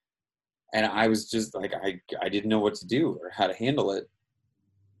capacity. And I was just like, I didn't know what to do or how to handle it.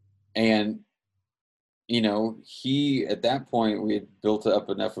 And, he, at that point, we had built up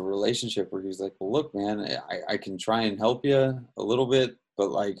enough of a relationship where he was like, well, look, man, I can try and help you a little bit,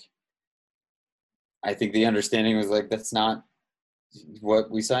 but like, I think the understanding was like, that's not what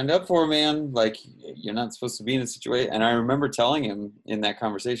we signed up for, man. Like, you're not supposed to be in a situation. And I remember telling him in that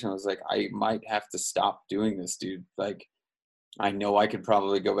conversation, I was like, I might have to stop doing this, dude. Like, I know I could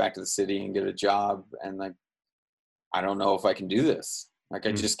probably go back to the city and get a job. And like, I don't know if I can do this. Like,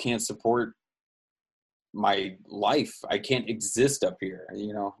 I just can't support my life. I can't exist up here.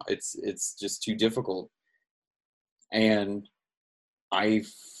 It's just too difficult. And I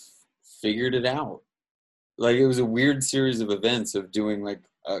figured it out. Like it was a weird series of events of doing like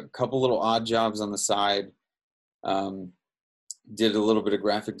a couple little odd jobs on the side. Did a little bit of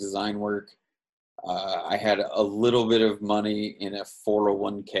graphic design work. I had a little bit of money in a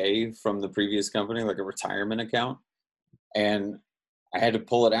 401k from the previous company, like a retirement account. And I had to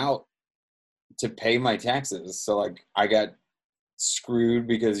pull it out to pay my taxes. So like I got screwed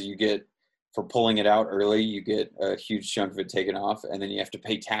because for pulling it out early, you get a huge chunk of it taken off and then you have to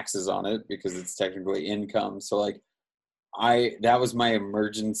pay taxes on it because it's technically income. So like that was my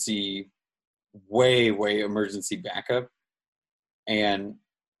emergency, way emergency backup. And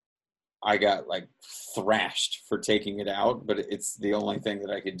I got like thrashed for taking it out, but it's the only thing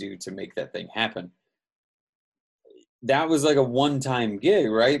that I could do to make that thing happen. That was like a one-time gig,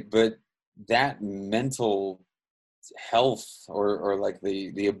 right? But that mental health or like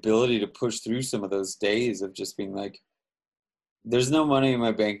the ability to push through some of those days of just being like, there's no money in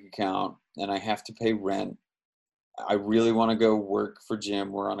my bank account and I have to pay rent. I really want to go work for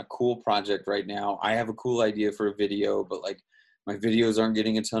Jim. We're on a cool project right now. I have a cool idea for a video, but like my videos aren't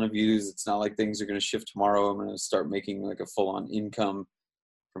getting a ton of views. It's not like things are going to shift tomorrow. I'm going to start making like a full-on income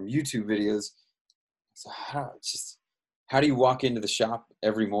from YouTube videos. So how do you walk into the shop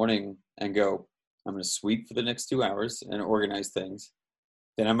every morning and go, I'm going to sweep for the next 2 hours and organize things.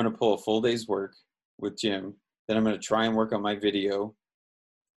 Then I'm going to pull a full day's work with Jim. Then I'm going to try and work on my video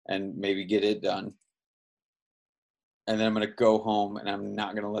and maybe get it done. And then I'm going to go home and I'm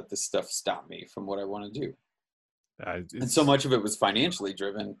not going to let this stuff stop me from what I want to do. And so much of it was financially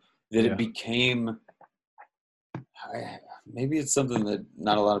driven that it became, maybe it's something that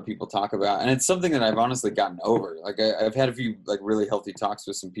not a lot of people talk about. And it's something that I've honestly gotten over. Like I've had a few like really healthy talks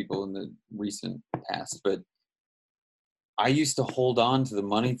with some people in the recent past, but I used to hold on to the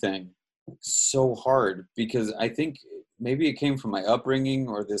money thing so hard because I think maybe it came from my upbringing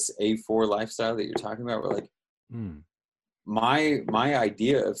or this A4 lifestyle that you're talking about, where like my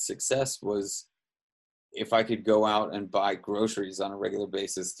idea of success was if I could go out and buy groceries on a regular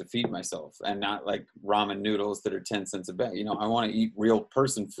basis to feed myself and not like ramen noodles that are 10 cents a bag. You know, I want to eat real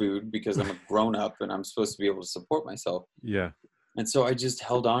person food because I'm a grown up and I'm supposed to be able to support myself. Yeah. And so I just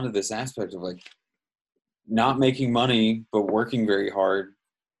held on to this aspect of like not making money, but working very hard,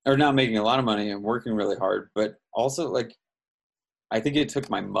 or not making a lot of money and working really hard. But also like, I think it took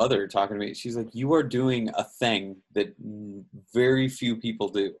my mother talking to me. She's like, you are doing a thing that very few people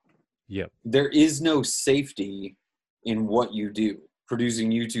do. Yep. There is no safety in what you do, producing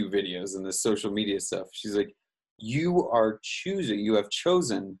YouTube videos and the social media stuff. She's like, you have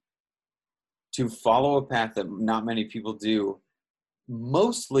chosen to follow a path that not many people do,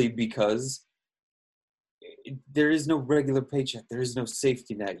 mostly because there is no regular paycheck. There is no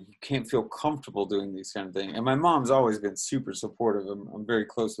safety net. You can't feel comfortable doing these kind of things. And my mom's always been super supportive. I'm very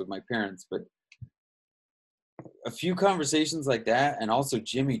close with my parents, but a few conversations like that, and also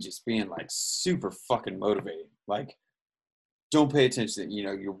Jimmy just being like super fucking motivating. Like, don't pay attention. You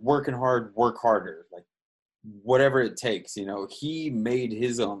know, you're working hard, work harder. Like, whatever it takes. You know, he made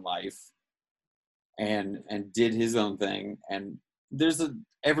his own life and did his own thing. And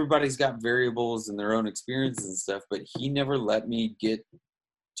everybody's got variables and their own experiences and stuff, but he never let me get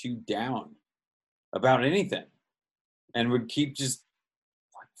too down about anything, and would keep just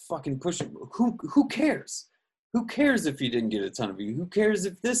like fucking pushing. Who cares? Who cares if you didn't get a ton of views? Who cares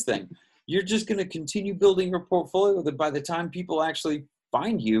if this thing? You're just going to continue building your portfolio that by the time people actually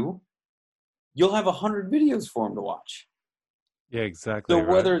find you, you'll have 100 videos for them to watch. Yeah, exactly. So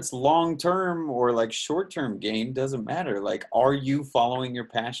whether it's long-term or like short-term gain, doesn't matter. Like, are you following your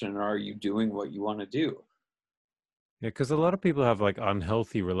passion, or are you doing what you want to do? Yeah, because a lot of people have like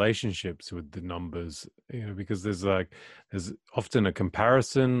unhealthy relationships with the numbers, you know, because there's often a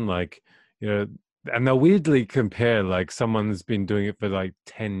comparison, like, you know, and they'll weirdly compare like someone who's been doing it for like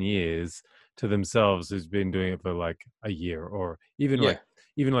 10 years to themselves who's been doing it for like a year or even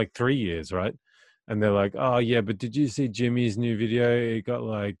like 3 years, right? And they're like, oh yeah, but did you see Jimmy's new video? It got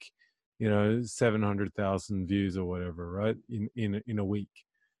like, you know, 700,000 views or whatever, right? In a week.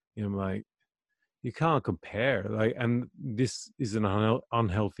 You know, I'm like, you can't compare. Like, and this is an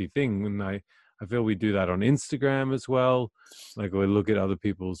unhealthy thing. And I feel we do that on Instagram as well. Like, we look at other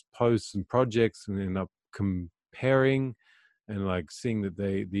people's posts and projects and end up comparing and like seeing that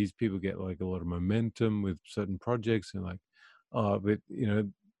these people get like a lot of momentum with certain projects, and like, oh, but you know,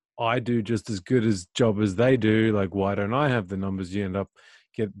 I do just as good as job as they do. Like, why don't I have the numbers? You end up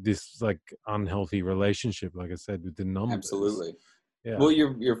get this like unhealthy relationship, like I said, with the numbers. Absolutely. Yeah. Well,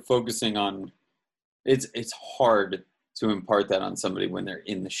 you're focusing on, it's hard to impart that on somebody when they're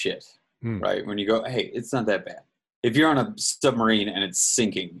in the shit, right? When you go, hey, it's not that bad. If you're on a submarine and it's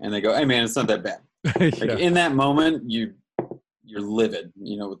sinking and they go, hey man, it's not that bad. Like, in that moment, you're livid,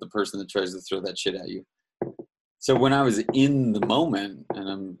 you know, with the person that tries to throw that shit at you. So when I was in the moment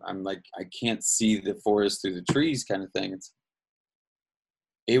and I'm like, I can't see the forest through the trees kind of thing.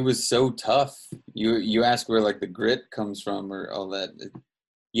 It was so tough. You ask where like the grit comes from or all that.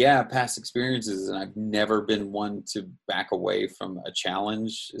 Yeah, past experiences, and I've never been one to back away from a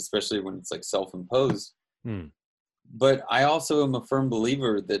challenge, especially when it's like self-imposed. But I also am a firm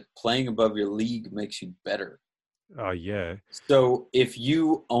believer that playing above your league makes you better. Oh, yeah. So if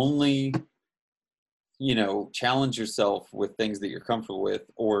you only, you know, challenge yourself with things that you're comfortable with,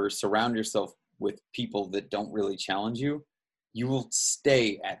 or surround yourself with people that don't really challenge you, you will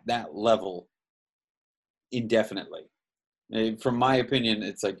stay at that level indefinitely. From my opinion,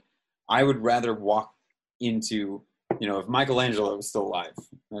 it's like, I would rather walk into, you know, if Michelangelo was still alive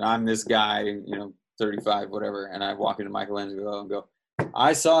and I'm this guy, you know, 35, whatever. And I walk into Michelangelo and go,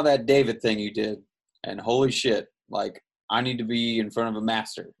 I saw that David thing you did, and holy shit, like, I need to be in front of a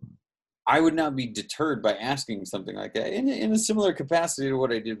master. I would not be deterred by asking something like that in a similar capacity to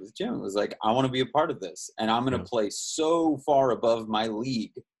what I did with Jim. It was like, I want to be a part of this, and I'm going to play so far above my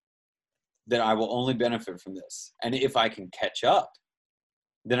league that I will only benefit from this. And if I can catch up,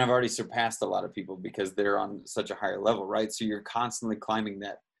 then I've already surpassed a lot of people because they're on such a higher level, right? So you're constantly climbing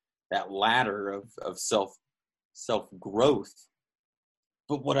that ladder of self growth.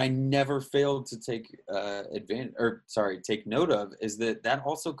 But what I never failed to take take note of is that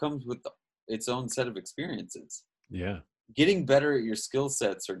also comes with its own set of experiences. Yeah. Getting better at your skill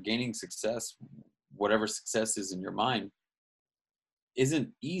sets or gaining success, whatever success is in your mind, isn't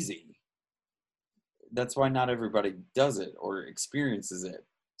easy. That's why not everybody does it or experiences it.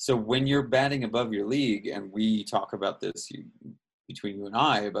 So when you're batting above your league, and we talk about this between you and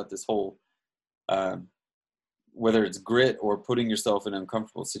I about this whole whether it's grit or putting yourself in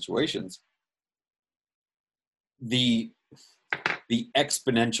uncomfortable situations, the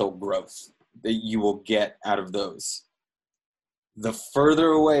exponential growth that you will get out of those, the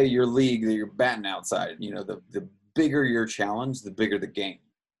further away your league that you're batting outside, the bigger your challenge, the bigger the game.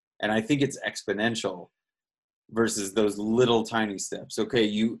 And I think it's exponential versus those little tiny steps. Okay,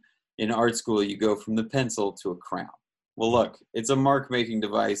 in art school, you go from the pencil to a crown. Well, look, it's a mark-making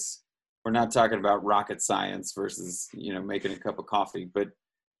device. We're not talking about rocket science versus, making a cup of coffee, but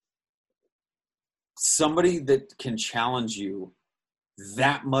somebody that can challenge you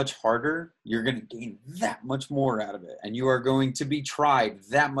that much harder, you're going to gain that much more out of it. And you are going to be tried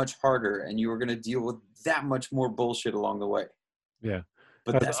that much harder, and you are going to deal with that much more bullshit along the way. Yeah.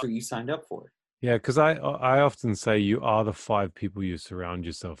 But that's what you signed up for. Yeah, because I often say you are the 5 people you surround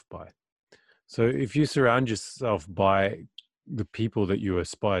yourself by. So if you surround yourself by the people that you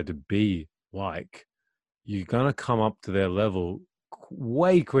aspire to be like, you're going to come up to their level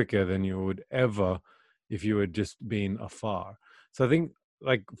way quicker than you would ever if you had just been afar. So I think,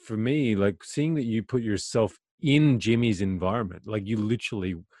 like, for me, like, seeing that you put yourself in Jimmy's environment, like, you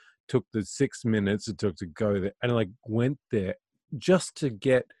literally took the 6 minutes it took to go there and, like, went there just to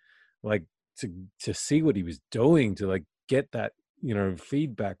get, like, to see what he was doing, to, like, get that,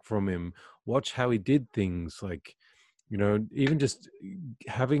 feedback from him, watch how he did things, like, even just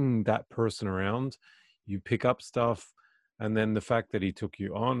having that person around, you pick up stuff. And then the fact that he took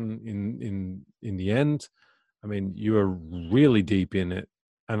you on in the end, I mean, you were really deep in it.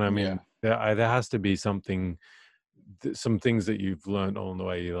 And I mean, there has to be some things that you've learned along the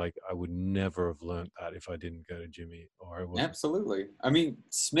way. You're like, I would never have learned that if I didn't go to Jimmy. Absolutely. I mean,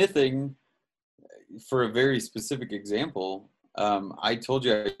 smithing, for a very specific example, I told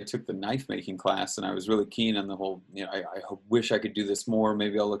you I took the knife making class, and I was really keen on the whole, I wish I could do this more.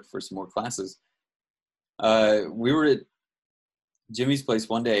 Maybe I'll look for some more classes. We were at Jimmy's place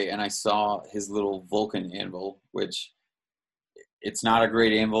one day, and I saw his little Vulcan anvil, which it's not a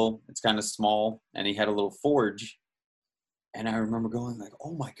great anvil. It's kind of small, and he had a little forge. And I remember going like,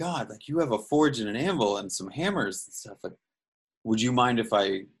 oh my God, like, you have a forge and an anvil and some hammers and stuff. Like, would you mind if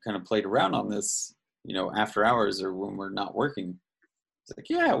I kind of played around on this, after hours or when we're not working? It's like,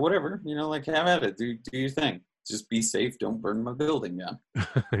 yeah, whatever, like, have at it, do your thing. Just be safe. Don't burn my building down.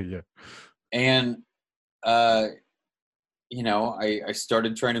 Yeah. And, I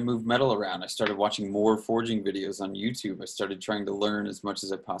started trying to move metal around. I started watching more forging videos on YouTube. I started trying to learn as much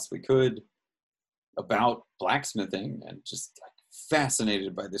as I possibly could about blacksmithing, and just, like,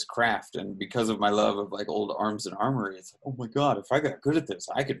 fascinated by this craft. And because of my love of, like, old arms and armory, it's like, oh my God, if I got good at this,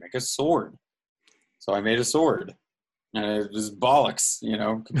 I could make a sword. So I made a sword, and it was bollocks,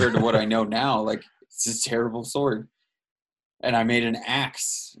 compared to what I know now. Like, it's a terrible sword. And I made an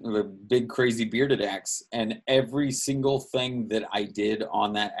axe, a big crazy bearded axe, and every single thing that I did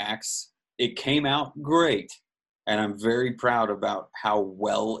on that axe, it came out great. And I'm very proud about how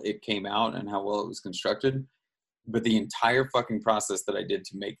well it came out and how well it was constructed. But the entire fucking process that I did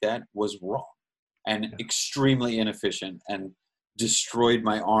to make that was wrong and extremely inefficient, and destroyed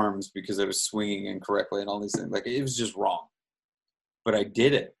my arms because I was swinging incorrectly and all these things. Like, it was just wrong. But I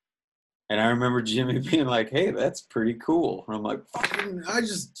did it. And I remember Jimmy being like, hey, that's pretty cool. And I'm like,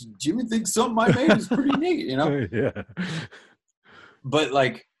 Jimmy thinks something I made is pretty neat, Yeah. But,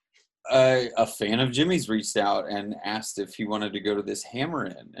 like, a fan of Jimmy's reached out and asked if he wanted to go to this hammer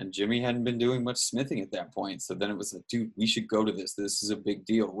in. And Jimmy hadn't been doing much smithing at that point. So then it was like, dude, we should go to this. This is a big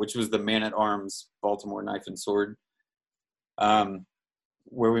deal, which was the Man at Arms Baltimore Knife and Sword,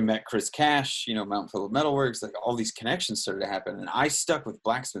 where we met Chris Cash, Mountain Phillip Metalworks. Like, all these connections started to happen. And I stuck with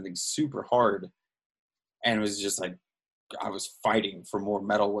blacksmithing super hard. And it was just like, I was fighting for more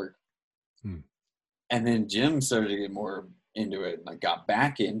metalwork. And then Jim started to get more into it, and like got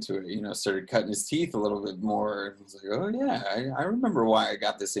back into it, started cutting his teeth a little bit more. And I was like, oh yeah, I remember why I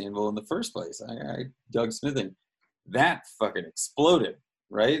got this anvil in the first place. I dug smithing. That fucking exploded,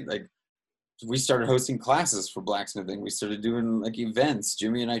 right? Like we started hosting classes for blacksmithing. We started doing like events.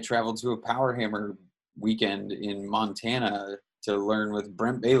 Jimmy and I traveled to a power hammer weekend in Montana to learn with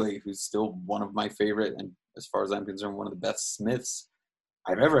Brent Bailey, who's still one of my favorite, and as far as I'm concerned, one of the best smiths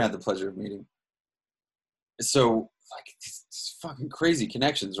I've ever had the pleasure of meeting. So like it's fucking crazy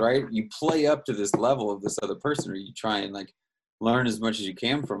connections, right? You play up to this level of this other person, or you try and like learn as much as you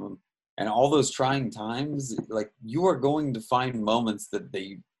can from them. And all those trying times, like you are going to find moments that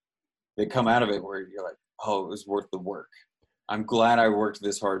they come out of it where you're like, oh, it was worth the work. I'm glad I worked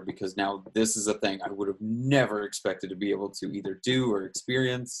this hard, because now this is a thing I would have never expected to be able to either do or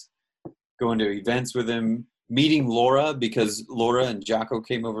experience. Going to events with him, meeting Laura, because Laura and Jocko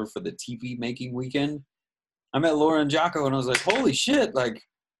came over for the teepee making weekend. I met Laura and Jocko, and I was like, holy shit, like,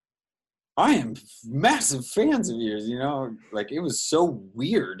 I am massive fans of yours, Like, it was so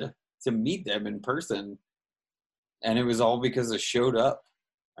weird to meet them in person. And it was all because I showed up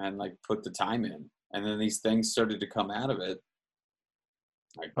and, like, put the time in. And then these things started to come out of it.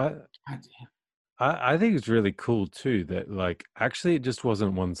 Like, God damn. I think it's really cool, too, that, like, actually it just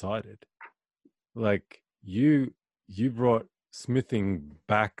wasn't one-sided. Like, you brought smithing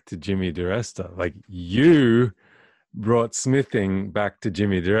back to Jimmy DiResta. Like, you brought smithing back to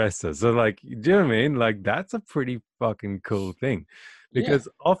Jimmy DiResta. So, like, do you know what I mean? Like, that's a pretty fucking cool thing. Because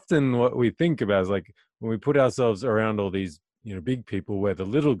often what we think about is, like, when we put ourselves around all these, big people, we're the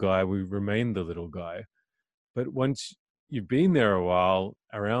little guy, we remain the little guy. But once you've been there a while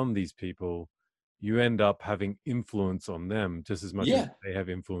around these people, you end up having influence on them just as much as they have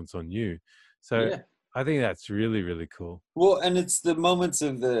influence on you. So I think that's really, really cool. Well, and it's the moments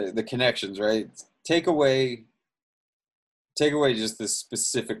of the connections, right? Take away just this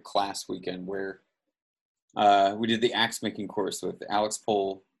specific class weekend where we did the axe making course with Alex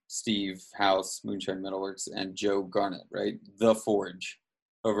Pohl, Steve House, Moonshine Metalworks, and Joe Garnett, right? The Forge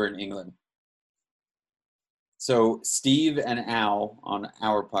over in England. So Steve and Al on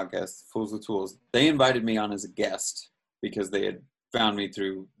our podcast, Fools with Tools, they invited me on as a guest because they had found me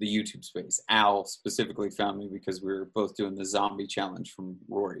through the YouTube space. Al specifically found me because we were both doing the zombie challenge from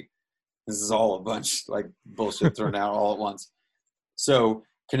Rory. This is all a bunch like bullshit thrown out all at once. So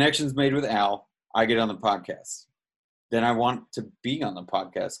connections made with Al, I get on the podcast. Then I want to be on the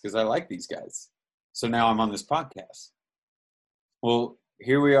podcast because I like these guys. So now I'm on this podcast. Well,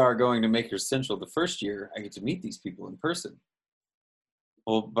 here we are going to Makers Central the first year. I get to meet these people in person.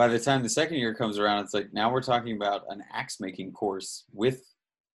 Well, by the time the second year comes around, it's like, now we're talking about an axe making course with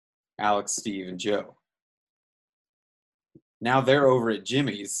Alex, Steve, and Joe. Now they're over at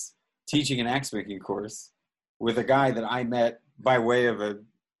Jimmy's teaching an axe making course with a guy that I met by way of a,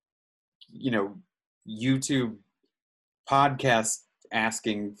 YouTube podcast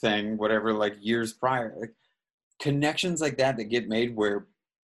asking thing, whatever, like years prior. Like, connections like that get made where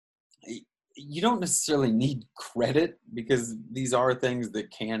you don't necessarily need credit, because these are things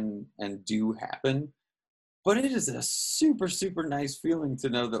that can and do happen, but it is a super, super nice feeling to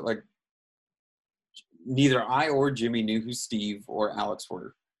know that like neither I or Jimmy knew who Steve or Alex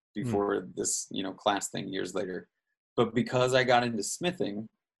were before this, class thing years later. But because I got into smithing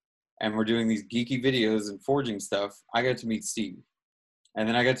and we're doing these geeky videos and forging stuff, I got to meet Steve. And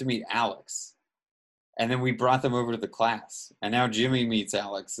then I got to meet Alex. And then we brought them over to the class. And now Jimmy meets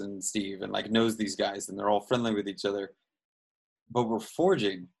Alex and Steve and like knows these guys, and they're all friendly with each other. But we're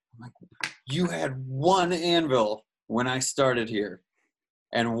forging. I'm like, you had one anvil when I started here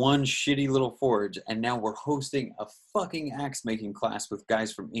and one shitty little forge, and now we're hosting a fucking axe making class with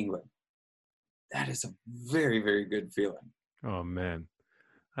guys from England. That is a very, very good feeling. Oh man.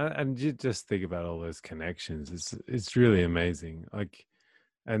 And you just think about all those connections. It's really amazing. Like,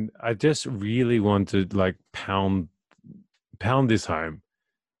 and I just really want to like pound this home.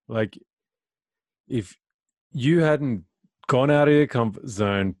 Like, if you hadn't gone out of your comfort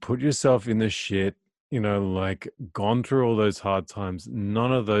zone, put yourself in the shit, like gone through all those hard times,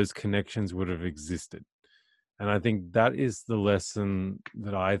 none of those connections would have existed. And I think that is the lesson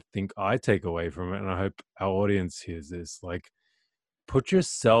that I think I take away from it. And I hope our audience hears this. Like, put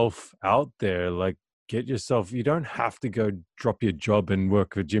yourself out there, like get yourself, you don't have to go drop your job and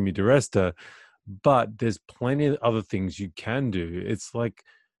work for Jimmy DiResta, but there's plenty of other things you can do. It's like,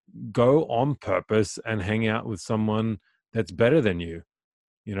 go on purpose and hang out with someone that's better than you,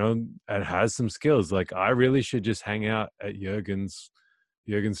 and has some skills. Like, I really should just hang out at Jürgen's,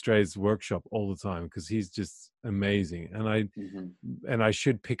 Jürgen Stray's workshop all the time because he's just amazing. And I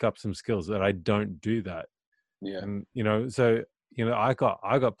should pick up some skills that I don't do that. Yeah. And so I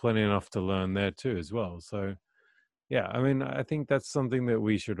got plenty enough to learn there too as well. So yeah, I mean, I think that's something that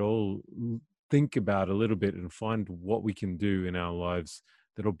we should all think about a little bit and find what we can do in our lives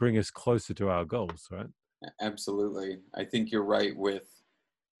that'll bring us closer to our goals, right? Absolutely. I think you're right with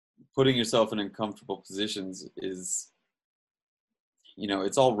putting yourself in uncomfortable positions is,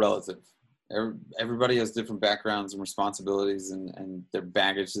 it's all relative. Everybody has different backgrounds and responsibilities and their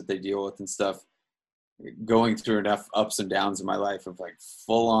baggage that they deal with and stuff. Going through enough ups and downs in my life of like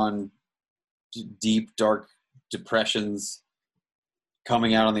full on deep, dark depressions,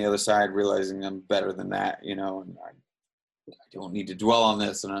 coming out on the other side, realizing I'm better than that, and I don't need to dwell on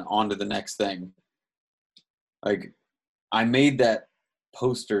this and on to the next thing. Like, I made that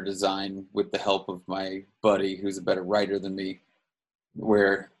poster design with the help of my buddy who's a better writer than me,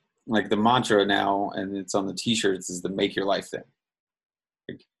 where like the mantra now, and it's on the t-shirts, is the make your life thing.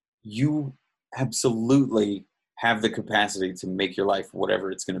 Like, you absolutely have the capacity to make your life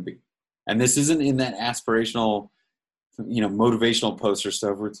whatever it's going to be. And this isn't in that aspirational, motivational poster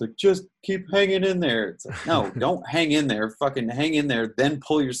stuff where it's like, just keep hanging in there. It's like, no, don't hang in there. Fucking hang in there, then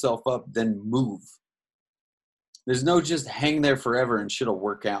pull yourself up, then move. There's no just hang there forever and shit'll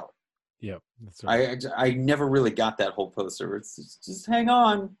work out. Yep, that's right. I never really got that whole poster. It's just hang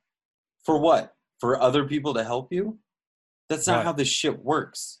on. For what? For other people to help you? That's not how this shit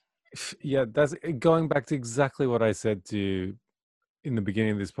works. Yeah, that's going back to exactly what I said to you in the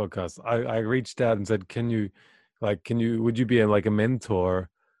beginning of this podcast. I reached out and said, would you be a mentor?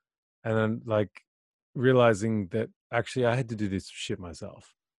 And then like realizing that actually I had to do this shit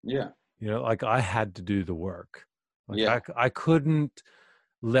myself. Yeah. I had to do the work. Yeah. I couldn't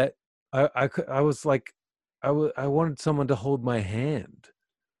let, I wanted someone to hold my hand,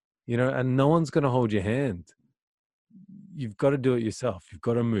 and no one's going to hold your hand. You've got to do it yourself. You've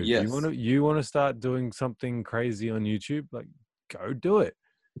got to move. Yes. You want to start doing something crazy on YouTube, like go do it.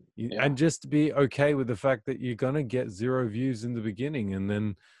 And just be okay with the fact that you're going to get 0 views in the beginning. And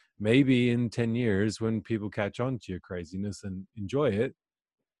then maybe in 10 years when people catch on to your craziness and enjoy it,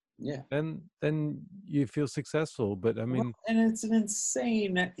 then you feel successful. But I mean, and it's an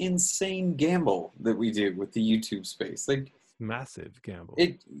insane gamble that we do with the YouTube space. Like, massive gamble.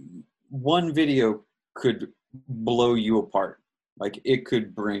 One video could blow you apart. Like, it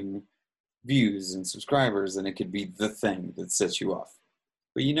could bring views and subscribers, and it could be the thing that sets you off.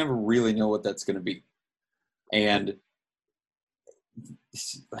 But you never really know what that's going to be. And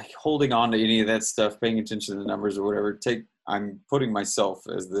like holding on to any of that stuff, paying attention to the numbers or whatever, I'm putting myself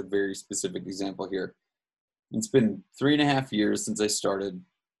as the very specific example here. It's been 3.5 years since I started.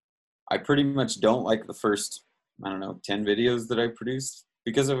 I pretty much don't like the first, 10 videos that I produced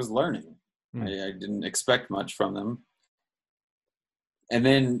because I was learning. I didn't expect much from them. And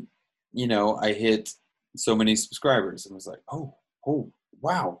then, I hit so many subscribers and was like, oh,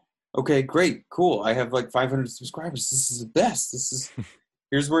 wow. Okay, great, cool. I have like 500 subscribers. This is the best.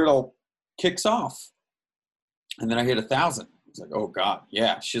 Here's where it all kicks off. And then I hit 1,000. It's like, oh God,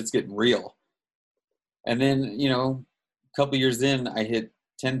 yeah, shit's getting real. And then, a couple years in, I hit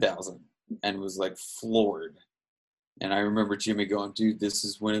 10,000 and was like floored. And I remember Jimmy going, dude, this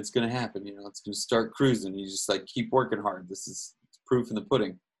is when it's going to happen. It's going to start cruising. You just like keep working hard. This is proof in the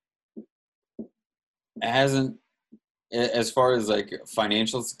pudding. It hasn't, as far as like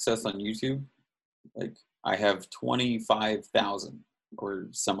financial success on YouTube, like I have 25,000 or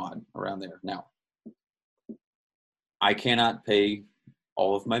some odd around there now. I cannot pay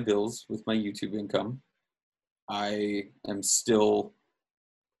all of my bills with my YouTube income. I am still,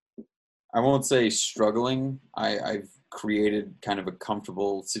 I won't say struggling. I've created kind of a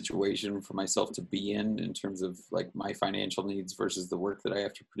comfortable situation for myself to be in terms of like my financial needs versus the work that I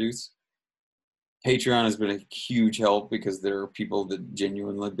have to produce. Patreon has been a huge help because there are people that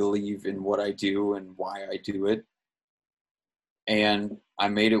genuinely believe in what I do and why I do it. And I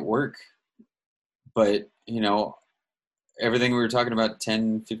made it work. But, everything we were talking about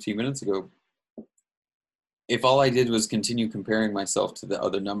 10, 15 minutes ago, if all I did was continue comparing myself to the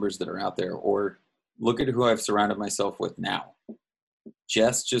other numbers that are out there, or look at who I've surrounded myself with now.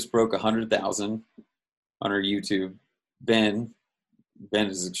 Jess just broke 100,000 on her YouTube. Ben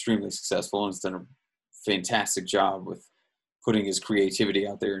is extremely successful and has done a fantastic job with putting his creativity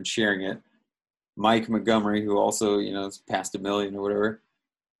out there and sharing it. Mike Montgomery, who also, is past 1 million or whatever.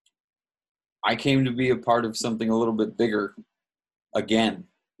 I came to be a part of something a little bit bigger again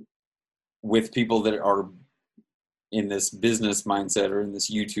with people that are in this business mindset or in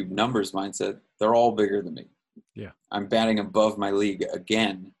this YouTube numbers mindset. They're all bigger than me. Yeah. I'm batting above my league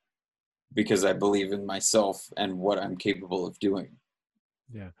again because I believe in myself and what I'm capable of doing.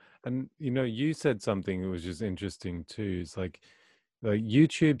 Yeah. And you said something that was just interesting too. It's like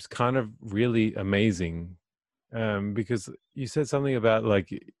YouTube's kind of really amazing. Because you said something about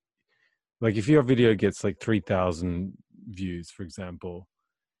like if your video gets like 3,000 views, for example,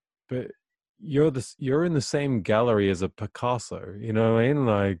 but you're in the same gallery as a Picasso, you know what I mean?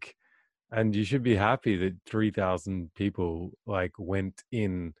 Like, and you should be happy that 3,000 people like went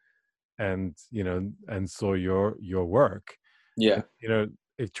in and and saw your work. Yeah,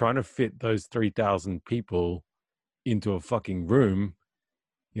 If trying to fit those 3,000 people into a fucking room,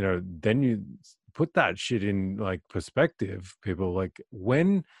 then you put that shit in like perspective. People, like,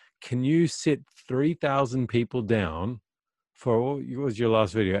 when can you sit 3,000 people down for what was your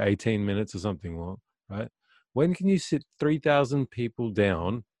last video, 18 minutes or something long, right? When can you sit 3,000 people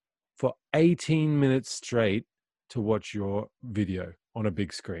down for 18 minutes straight to watch your video on a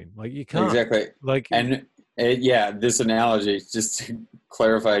big screen? Like, you can't. exactly. Like, And yeah, this analogy, just to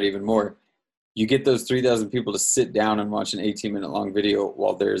clarify it even more, you get those 3,000 people to sit down and watch an 18-minute long video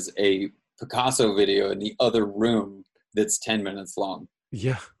while there's a Picasso video in the other room that's 10 minutes long.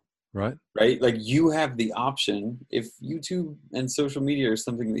 yeah, right. Right? Like, you have the option. If YouTube and social media are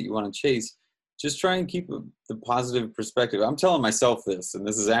something that you want to chase, just try and keep the positive perspective. I'm telling myself this, and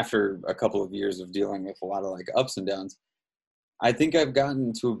this is after a couple of years of dealing with a lot of like ups and downs. I think I've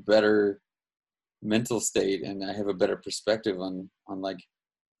gotten to a better mental state, and I have a better perspective on like,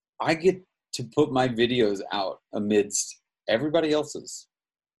 I get to put my videos out amidst everybody else's.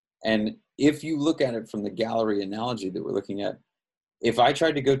 And if you look at it from the gallery analogy that we're looking at, if I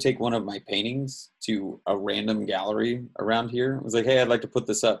tried to go take one of my paintings to a random gallery around here, I was like, hey, I'd like to put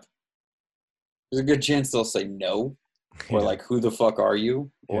this up, there's a good chance they'll say no, or Yeah. like, who the fuck are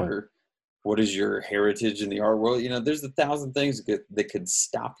you? Yeah. Or what is your heritage in the art world? There's 1,000 things that could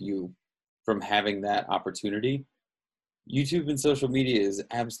stop you from having that opportunity. YouTube and social media is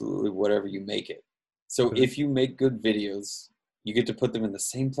absolutely whatever you make it. So But if you make good videos, you get to put them in the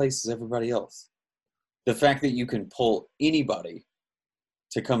same place as everybody else. The fact that you can pull anybody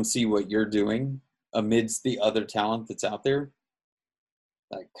to come see what you're doing amidst the other talent that's out there,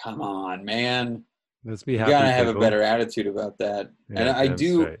 like, come on, man. let's be You happy, gotta have a people. better attitude about that. And Yeah, I damn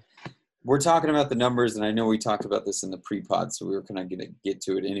do, straight. we're talking about the numbers, and I know we talked about this in the pre-pod, so we were kind of gonna get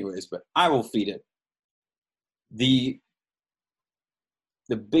to it anyways, but I will feed it. The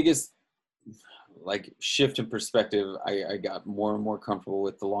biggest like shift in perspective I got more and more comfortable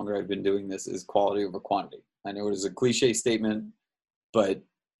with the longer I've been doing this is quality over quantity. I know it is a cliche statement, but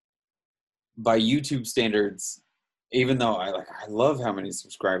by YouTube standards, even though I love how many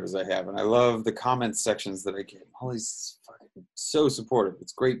subscribers I have, and I love the comment sections that I get, all these fucking so supportive.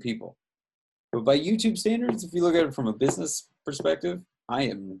 It's great people. But by YouTube standards, if you look at it from a business perspective, I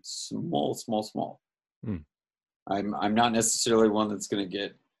am small, small, small. Mm. I'm not necessarily one that's going to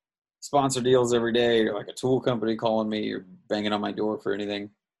get sponsor deals every day, or like a tool company calling me or banging on my door for anything.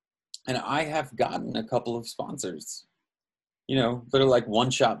 And I have gotten a couple of sponsors, that are like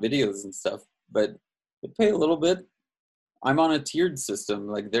one-shot videos and stuff, but they pay a little bit. I'm on a tiered system.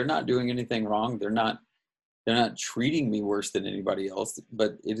 Like, they're not doing anything wrong. They're not treating me worse than anybody else,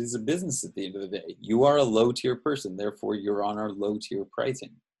 but it is a business at the end of the day. You are a low tier person, therefore you're on our low tier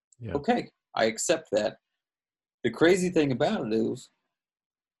pricing. Yeah. Okay, I accept that. The crazy thing about it is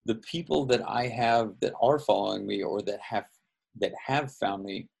the people that I have that are following me or that have found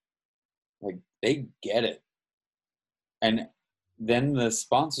me, like, they get it. And then the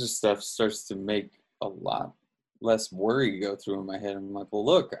sponsor stuff starts to make a lot less worry go through in my head. I'm like, well,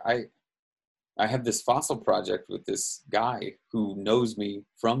 look, I have this fossil project with this guy who knows me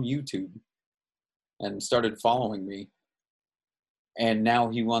from YouTube and started following me. And now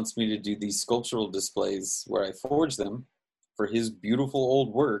he wants me to do these sculptural displays where I forge them for his beautiful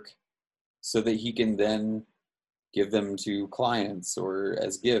old work so that he can then give them to clients or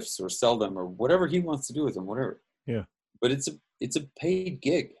as gifts or sell them or whatever he wants to do with them, whatever. Yeah. But it's a paid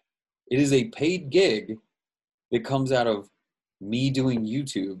gig. It is a paid gig that comes out of me doing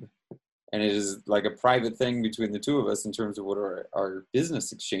YouTube. And it is like a private thing between the two of us in terms of what our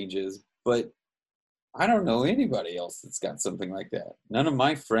business exchange is. But I don't know anybody else that's got something like that. None of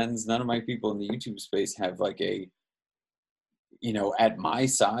my friends, none of my people in the YouTube space have like a, at my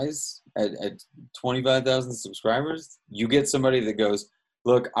size, at 25,000 subscribers, you get somebody that goes,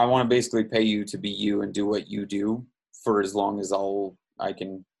 look, I want to basically pay you to be you and do what you do for as long as I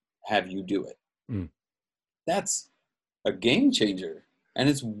can have you do it. Mm. That's a game changer. And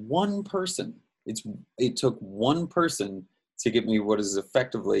it's one person. It took one person to get me what is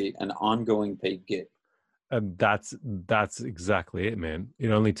effectively an ongoing paid gig. And that's exactly it, man. It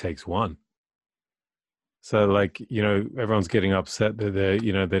only takes one. So like, everyone's getting upset that they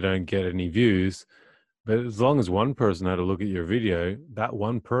don't get any views. But as long as one person had a look at your video, that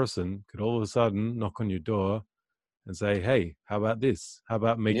one person could all of a sudden knock on your door and say, "Hey, how about this? How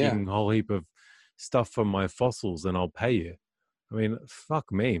about Yeah. making a whole heap of stuff from my fossils and I'll pay you?" I mean,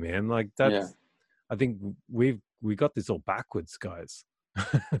 fuck me, man. Like Yeah. I think we got this all backwards, guys.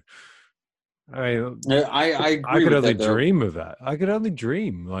 I mean, Yeah, I I agree could with only that though. dream of that. I could only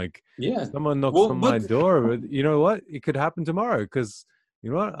dream. Like Yeah. someone knocks Well, on my but door, but you know what? It could happen tomorrow because you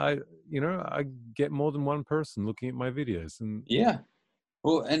know what? I get more than one person looking at my videos, and yeah.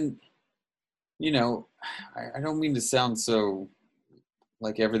 Well, and you know, I don't mean to sound so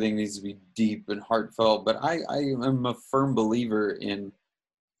like everything needs to be deep and heartfelt, but I am a firm believer in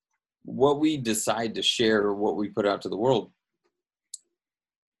what we decide to share or what we put out to the world.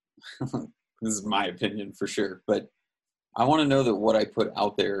 This is my opinion for sure, but I want to know that what I put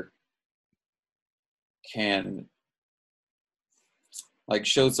out there can like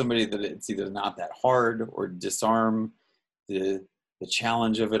show somebody that it's either not that hard or disarm the the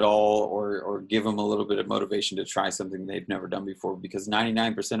challenge of it all, or give them a little bit of motivation to try something they've never done before, because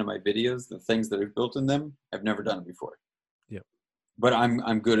 99% of my videos, the things that I've built in them, I've never done it before. yeah, But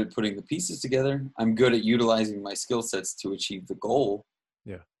I'm good at putting the pieces together. I'm good at utilizing my skill sets to achieve the goal.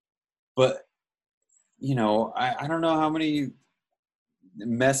 yeah, But I don't know how many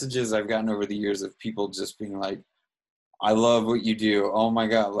messages I've gotten over the years of people just being like, I love what you do. Oh my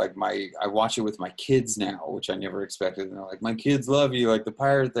God. Like I watch it with my kids now, which I never expected. And they're like, my kids love you. Like the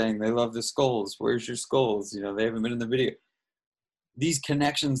pirate thing. They love the skulls. Where's your skulls? They haven't been in the video. These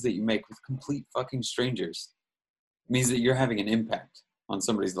connections that you make with complete fucking strangers means that you're having an impact on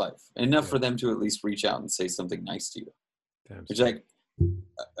somebody's life. Enough yeah. for them to at least reach out and say something nice to you. Damn Which, straight. like,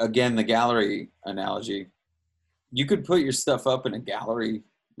 again, the gallery analogy, you could put your stuff up in a gallery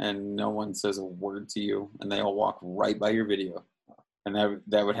and no one says a word to you and they all walk right by your video. And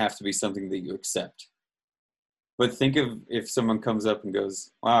that would have to be something that you accept. But think of if someone comes up and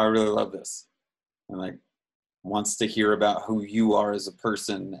goes, wow, I really love this. And like wants to hear about who you are as a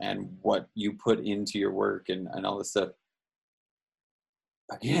person and what you put into your work and all this stuff.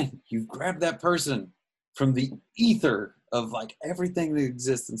 Again, you've grabbed that person from the ether of like everything that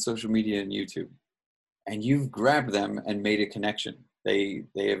exists in social media and YouTube. And you've grabbed them and made a connection. They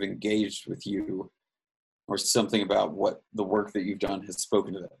have engaged with you, or something about what the work that you've done has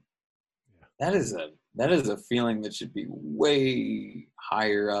spoken to them. Yeah. That is a feeling that should be way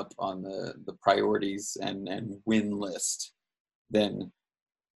higher up on the priorities and win list than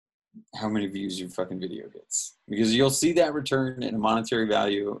how many views your fucking video gets. Because you'll see that return in a monetary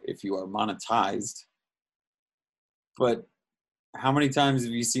value if you are monetized. But how many times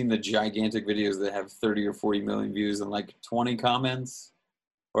have you seen the gigantic videos that have 30 or 40 million views and like 20 comments?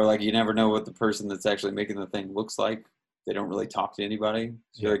 Or like you never know what the person that's actually making the thing looks like. They don't really talk to anybody.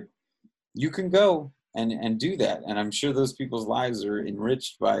 So Yeah. like, you can go and do that. And I'm sure those people's lives are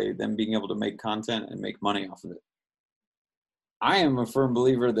enriched by them being able to make content and make money off of it. I am a firm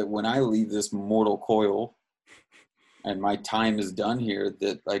believer that when I leave this mortal coil and my time is done here,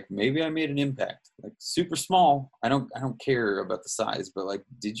 that like maybe I made an impact, like super small. I don't care about the size, but like,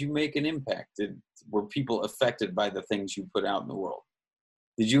 did you make an impact? Were people affected by the things you put out in the world?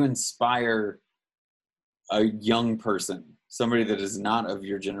 Did you inspire a young person, somebody that is not of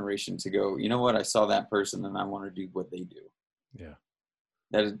your generation, to go, you know what, I saw that person and I want to do what they do? Yeah.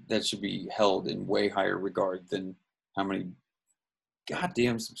 That should be held in way higher regard than how many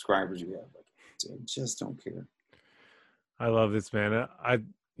goddamn subscribers you have. Like, I just don't care. I love this, man.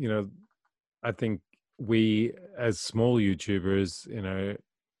 You know, I think we as small YouTubers,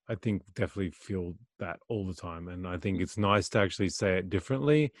 I think definitely feel that all the time. And I think it's nice to actually say it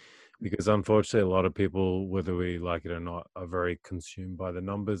differently because unfortunately a lot of people, whether we like it or not, are very consumed by the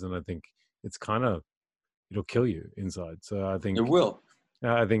numbers. And I think it's it'll kill you inside. So I It think, will.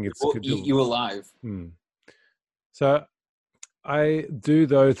 I think It it's will good eat to, you alive. So I do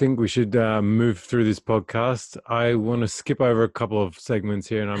though think we should move through this podcast. I want to skip over a couple of segments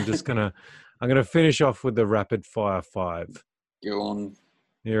here, and I'm gonna finish off with the rapid fire 5. Go on.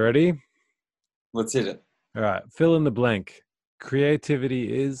 You ready? Let's hit it. All right. Fill in the blank.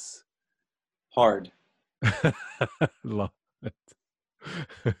 Creativity is. Hard. Love it.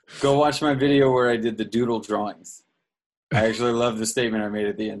 Go watch my video where I did the doodle drawings. I actually love the statement I made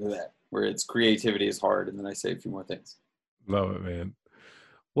at the end of that, where it's creativity is hard, and then I say a few more things. Love it, man.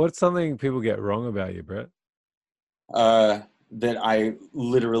 What's something people get wrong about you, Brett? That I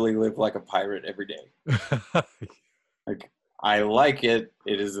literally live like a pirate every day. Like, I like it.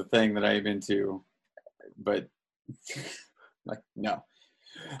 It is a thing that I'm into. but like, no.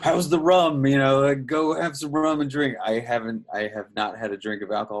 How's the rum? Like, go have some rum and drink. I have not had a drink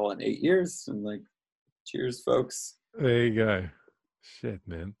of alcohol in 8 years. I'm like, cheers, folks. There you go. Shit,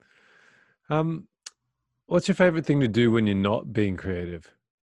 man. What's your favorite thing to do when you're not being creative?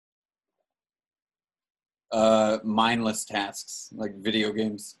 Mindless tasks, like video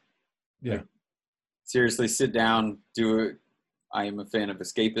games. Yeah. Like, seriously, sit down, do it. I am a fan of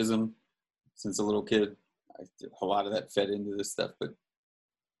escapism since a little kid. A lot of that fed into this stuff, but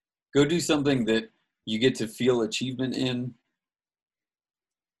go do something that you get to feel achievement in,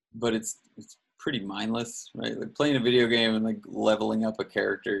 but it's pretty mindless, right? Like playing a video game and like leveling up a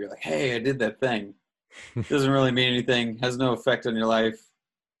character. You're like, hey, I did that thing. Doesn't really mean anything. Has no effect on your life.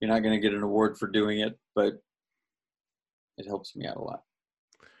 You're not going to get an award for doing it, but it helps me out a lot.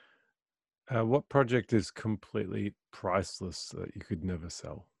 What project is completely priceless that you could never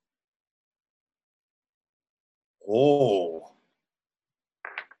sell? Oh,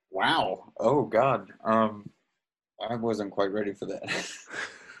 wow. Oh God. I wasn't quite ready for that.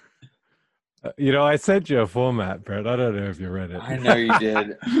 I sent you a format, Brett. I don't know if you read it. I know you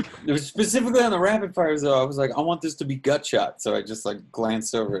did. It was specifically on the rapid fires, though. I was like, I want this to be gut shot, so I just like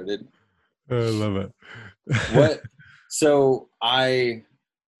glanced over it. I love it. What? So I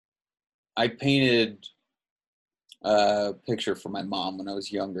painted a picture for my mom when I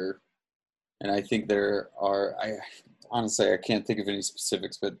was younger, and I think I honestly can't think of any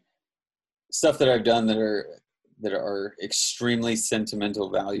specifics, but stuff that I've done that are extremely sentimental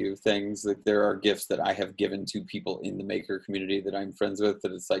value things. Like there are gifts that I have given to people in the maker community that I'm friends with,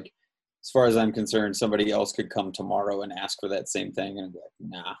 that it's like, as far as I'm concerned, somebody else could come tomorrow and ask for that same thing, and I'd be like,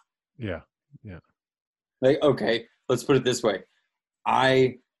 nah. Yeah. Like, okay, let's put it this way.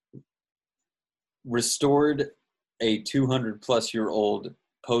 I restored a 200-plus-year-old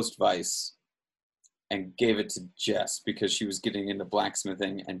post vise and gave it to Jess because she was getting into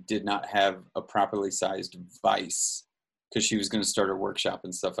blacksmithing and did not have a properly sized vise because she was going to start her workshop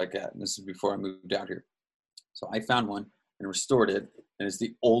and stuff like that. And this is before I moved out here. So I found one and restored it. And it's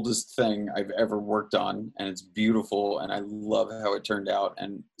the oldest thing I've ever worked on. And it's beautiful. And I love how it turned out.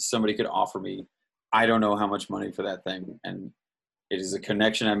 And somebody could offer me, I don't know how much money for that thing. And it is a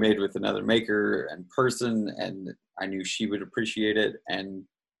connection I made with another maker and person. And I knew she would appreciate it. And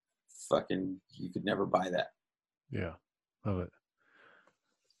fucking, you could never buy that. Yeah, love it.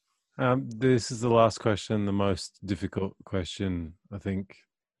 This is the last question, the most difficult question, I think.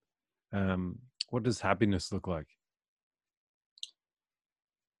 What does happiness look like?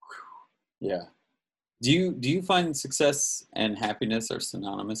 Yeah. Do you find success and happiness are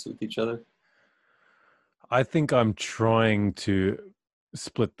synonymous with each other? I think I'm trying to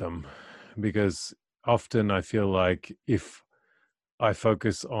split them because often I feel like if I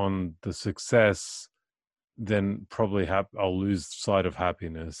focus on the success, then probably I'll lose sight of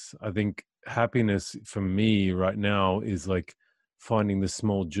happiness. I think happiness for me right now is like finding the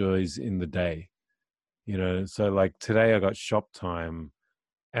small joys in the day. So like today I got shop time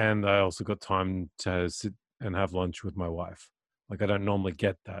and I also got time to sit and have lunch with my wife. Like I don't normally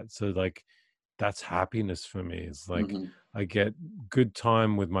get that. So like that's happiness for me. It's like I get good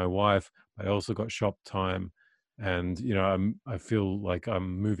time with my wife. I also got shop time. And I feel like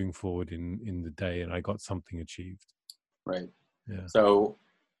I'm moving forward in the day, and I got something achieved. Right. Yeah. So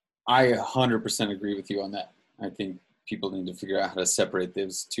I 100% agree with you on that. I think people need to figure out how to separate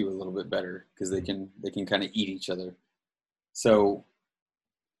those two a little bit better because they can kind of eat each other. So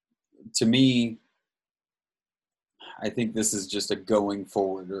to me, I think this is just a going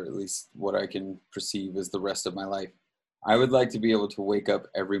forward, or at least what I can perceive as the rest of my life. I would like to be able to wake up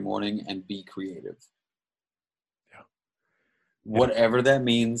every morning and be creative. Whatever that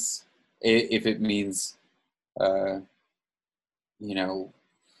means, if it means,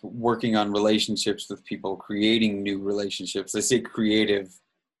 working on relationships with people, creating new relationships. I say creative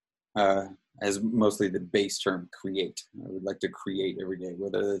as mostly the base term, create. I would like to create every day,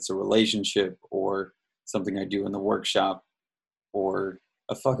 whether it's a relationship or something I do in the workshop or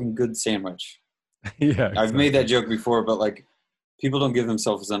a fucking good sandwich. Yeah, exactly. I've made that joke before, but like, people don't give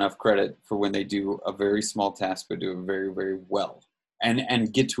themselves enough credit for when they do a very small task, but do it very, very well.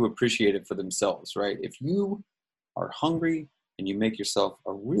 And get to appreciate it for themselves, right? If you are hungry and you make yourself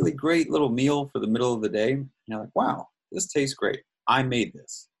a really great little meal for the middle of the day, you're like, wow, this tastes great. I made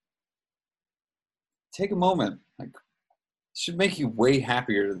this. Take a moment. Like, it should make you way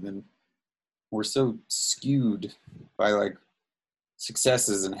happier than we're so skewed by like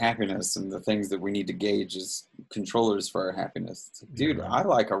successes and happiness and the things that we need to gauge as controllers for our happiness. It's like, dude, I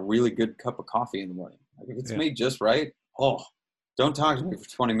like a really good cup of coffee in the morning. Like, if it's made just right, don't talk to me for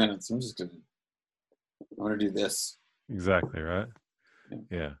 20 minutes. I'm just going to I want to do this. Exactly, right?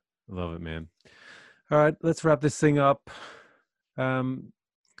 Yeah, love it, man. All right, let's wrap this thing up.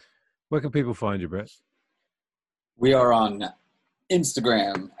 Where can people find you, Brett? We are on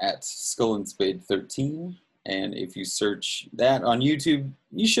Instagram at Skull and Spade 13. And if you search that on YouTube,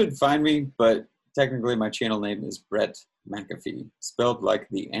 you should find me. But technically, my channel name is Brett McAfee, spelled like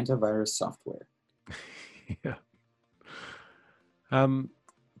the antivirus software. Yeah.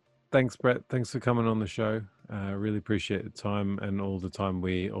 Thanks, Brett. Thanks for coming on the show. Really appreciate the time and all the time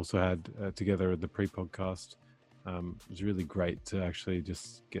we also had together at the pre-podcast. It was really great to actually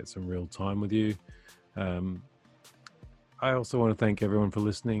just get some real time with you. I also want to thank everyone for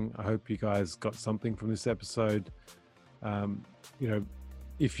listening. I hope you guys got something from this episode.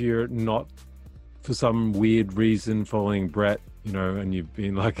 If you're not, for some weird reason, following Brett, and you've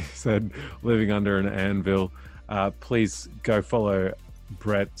been, like I said, living under an anvil, please go follow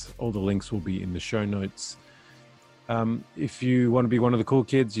Brett. All the links will be in the show notes. If you want to be one of the cool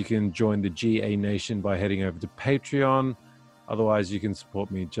kids, you can join the GA Nation by heading over to Patreon. Otherwise, you can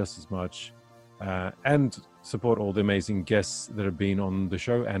support me just as much and support all the amazing guests that have been on the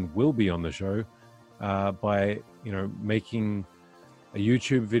show and will be on the show by, making a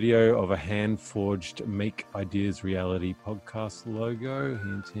YouTube video of a hand-forged Make Ideas Reality podcast logo.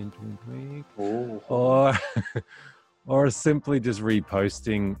 Hint, hint, wink, wink. Or simply just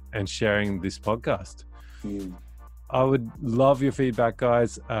reposting and sharing this podcast. I would love your feedback,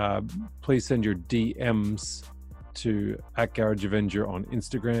 guys. Please send your DMs to @GarageAvenger on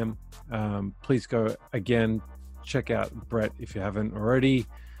Instagram. Please go again, check out Brett if you haven't already.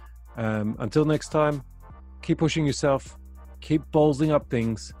 Until next time, keep pushing yourself, keep ballsing up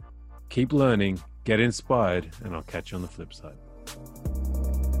things, keep learning, get inspired, and I'll catch you on the flip side.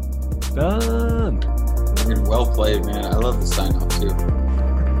 Done. Well played, man. I love the sign off too.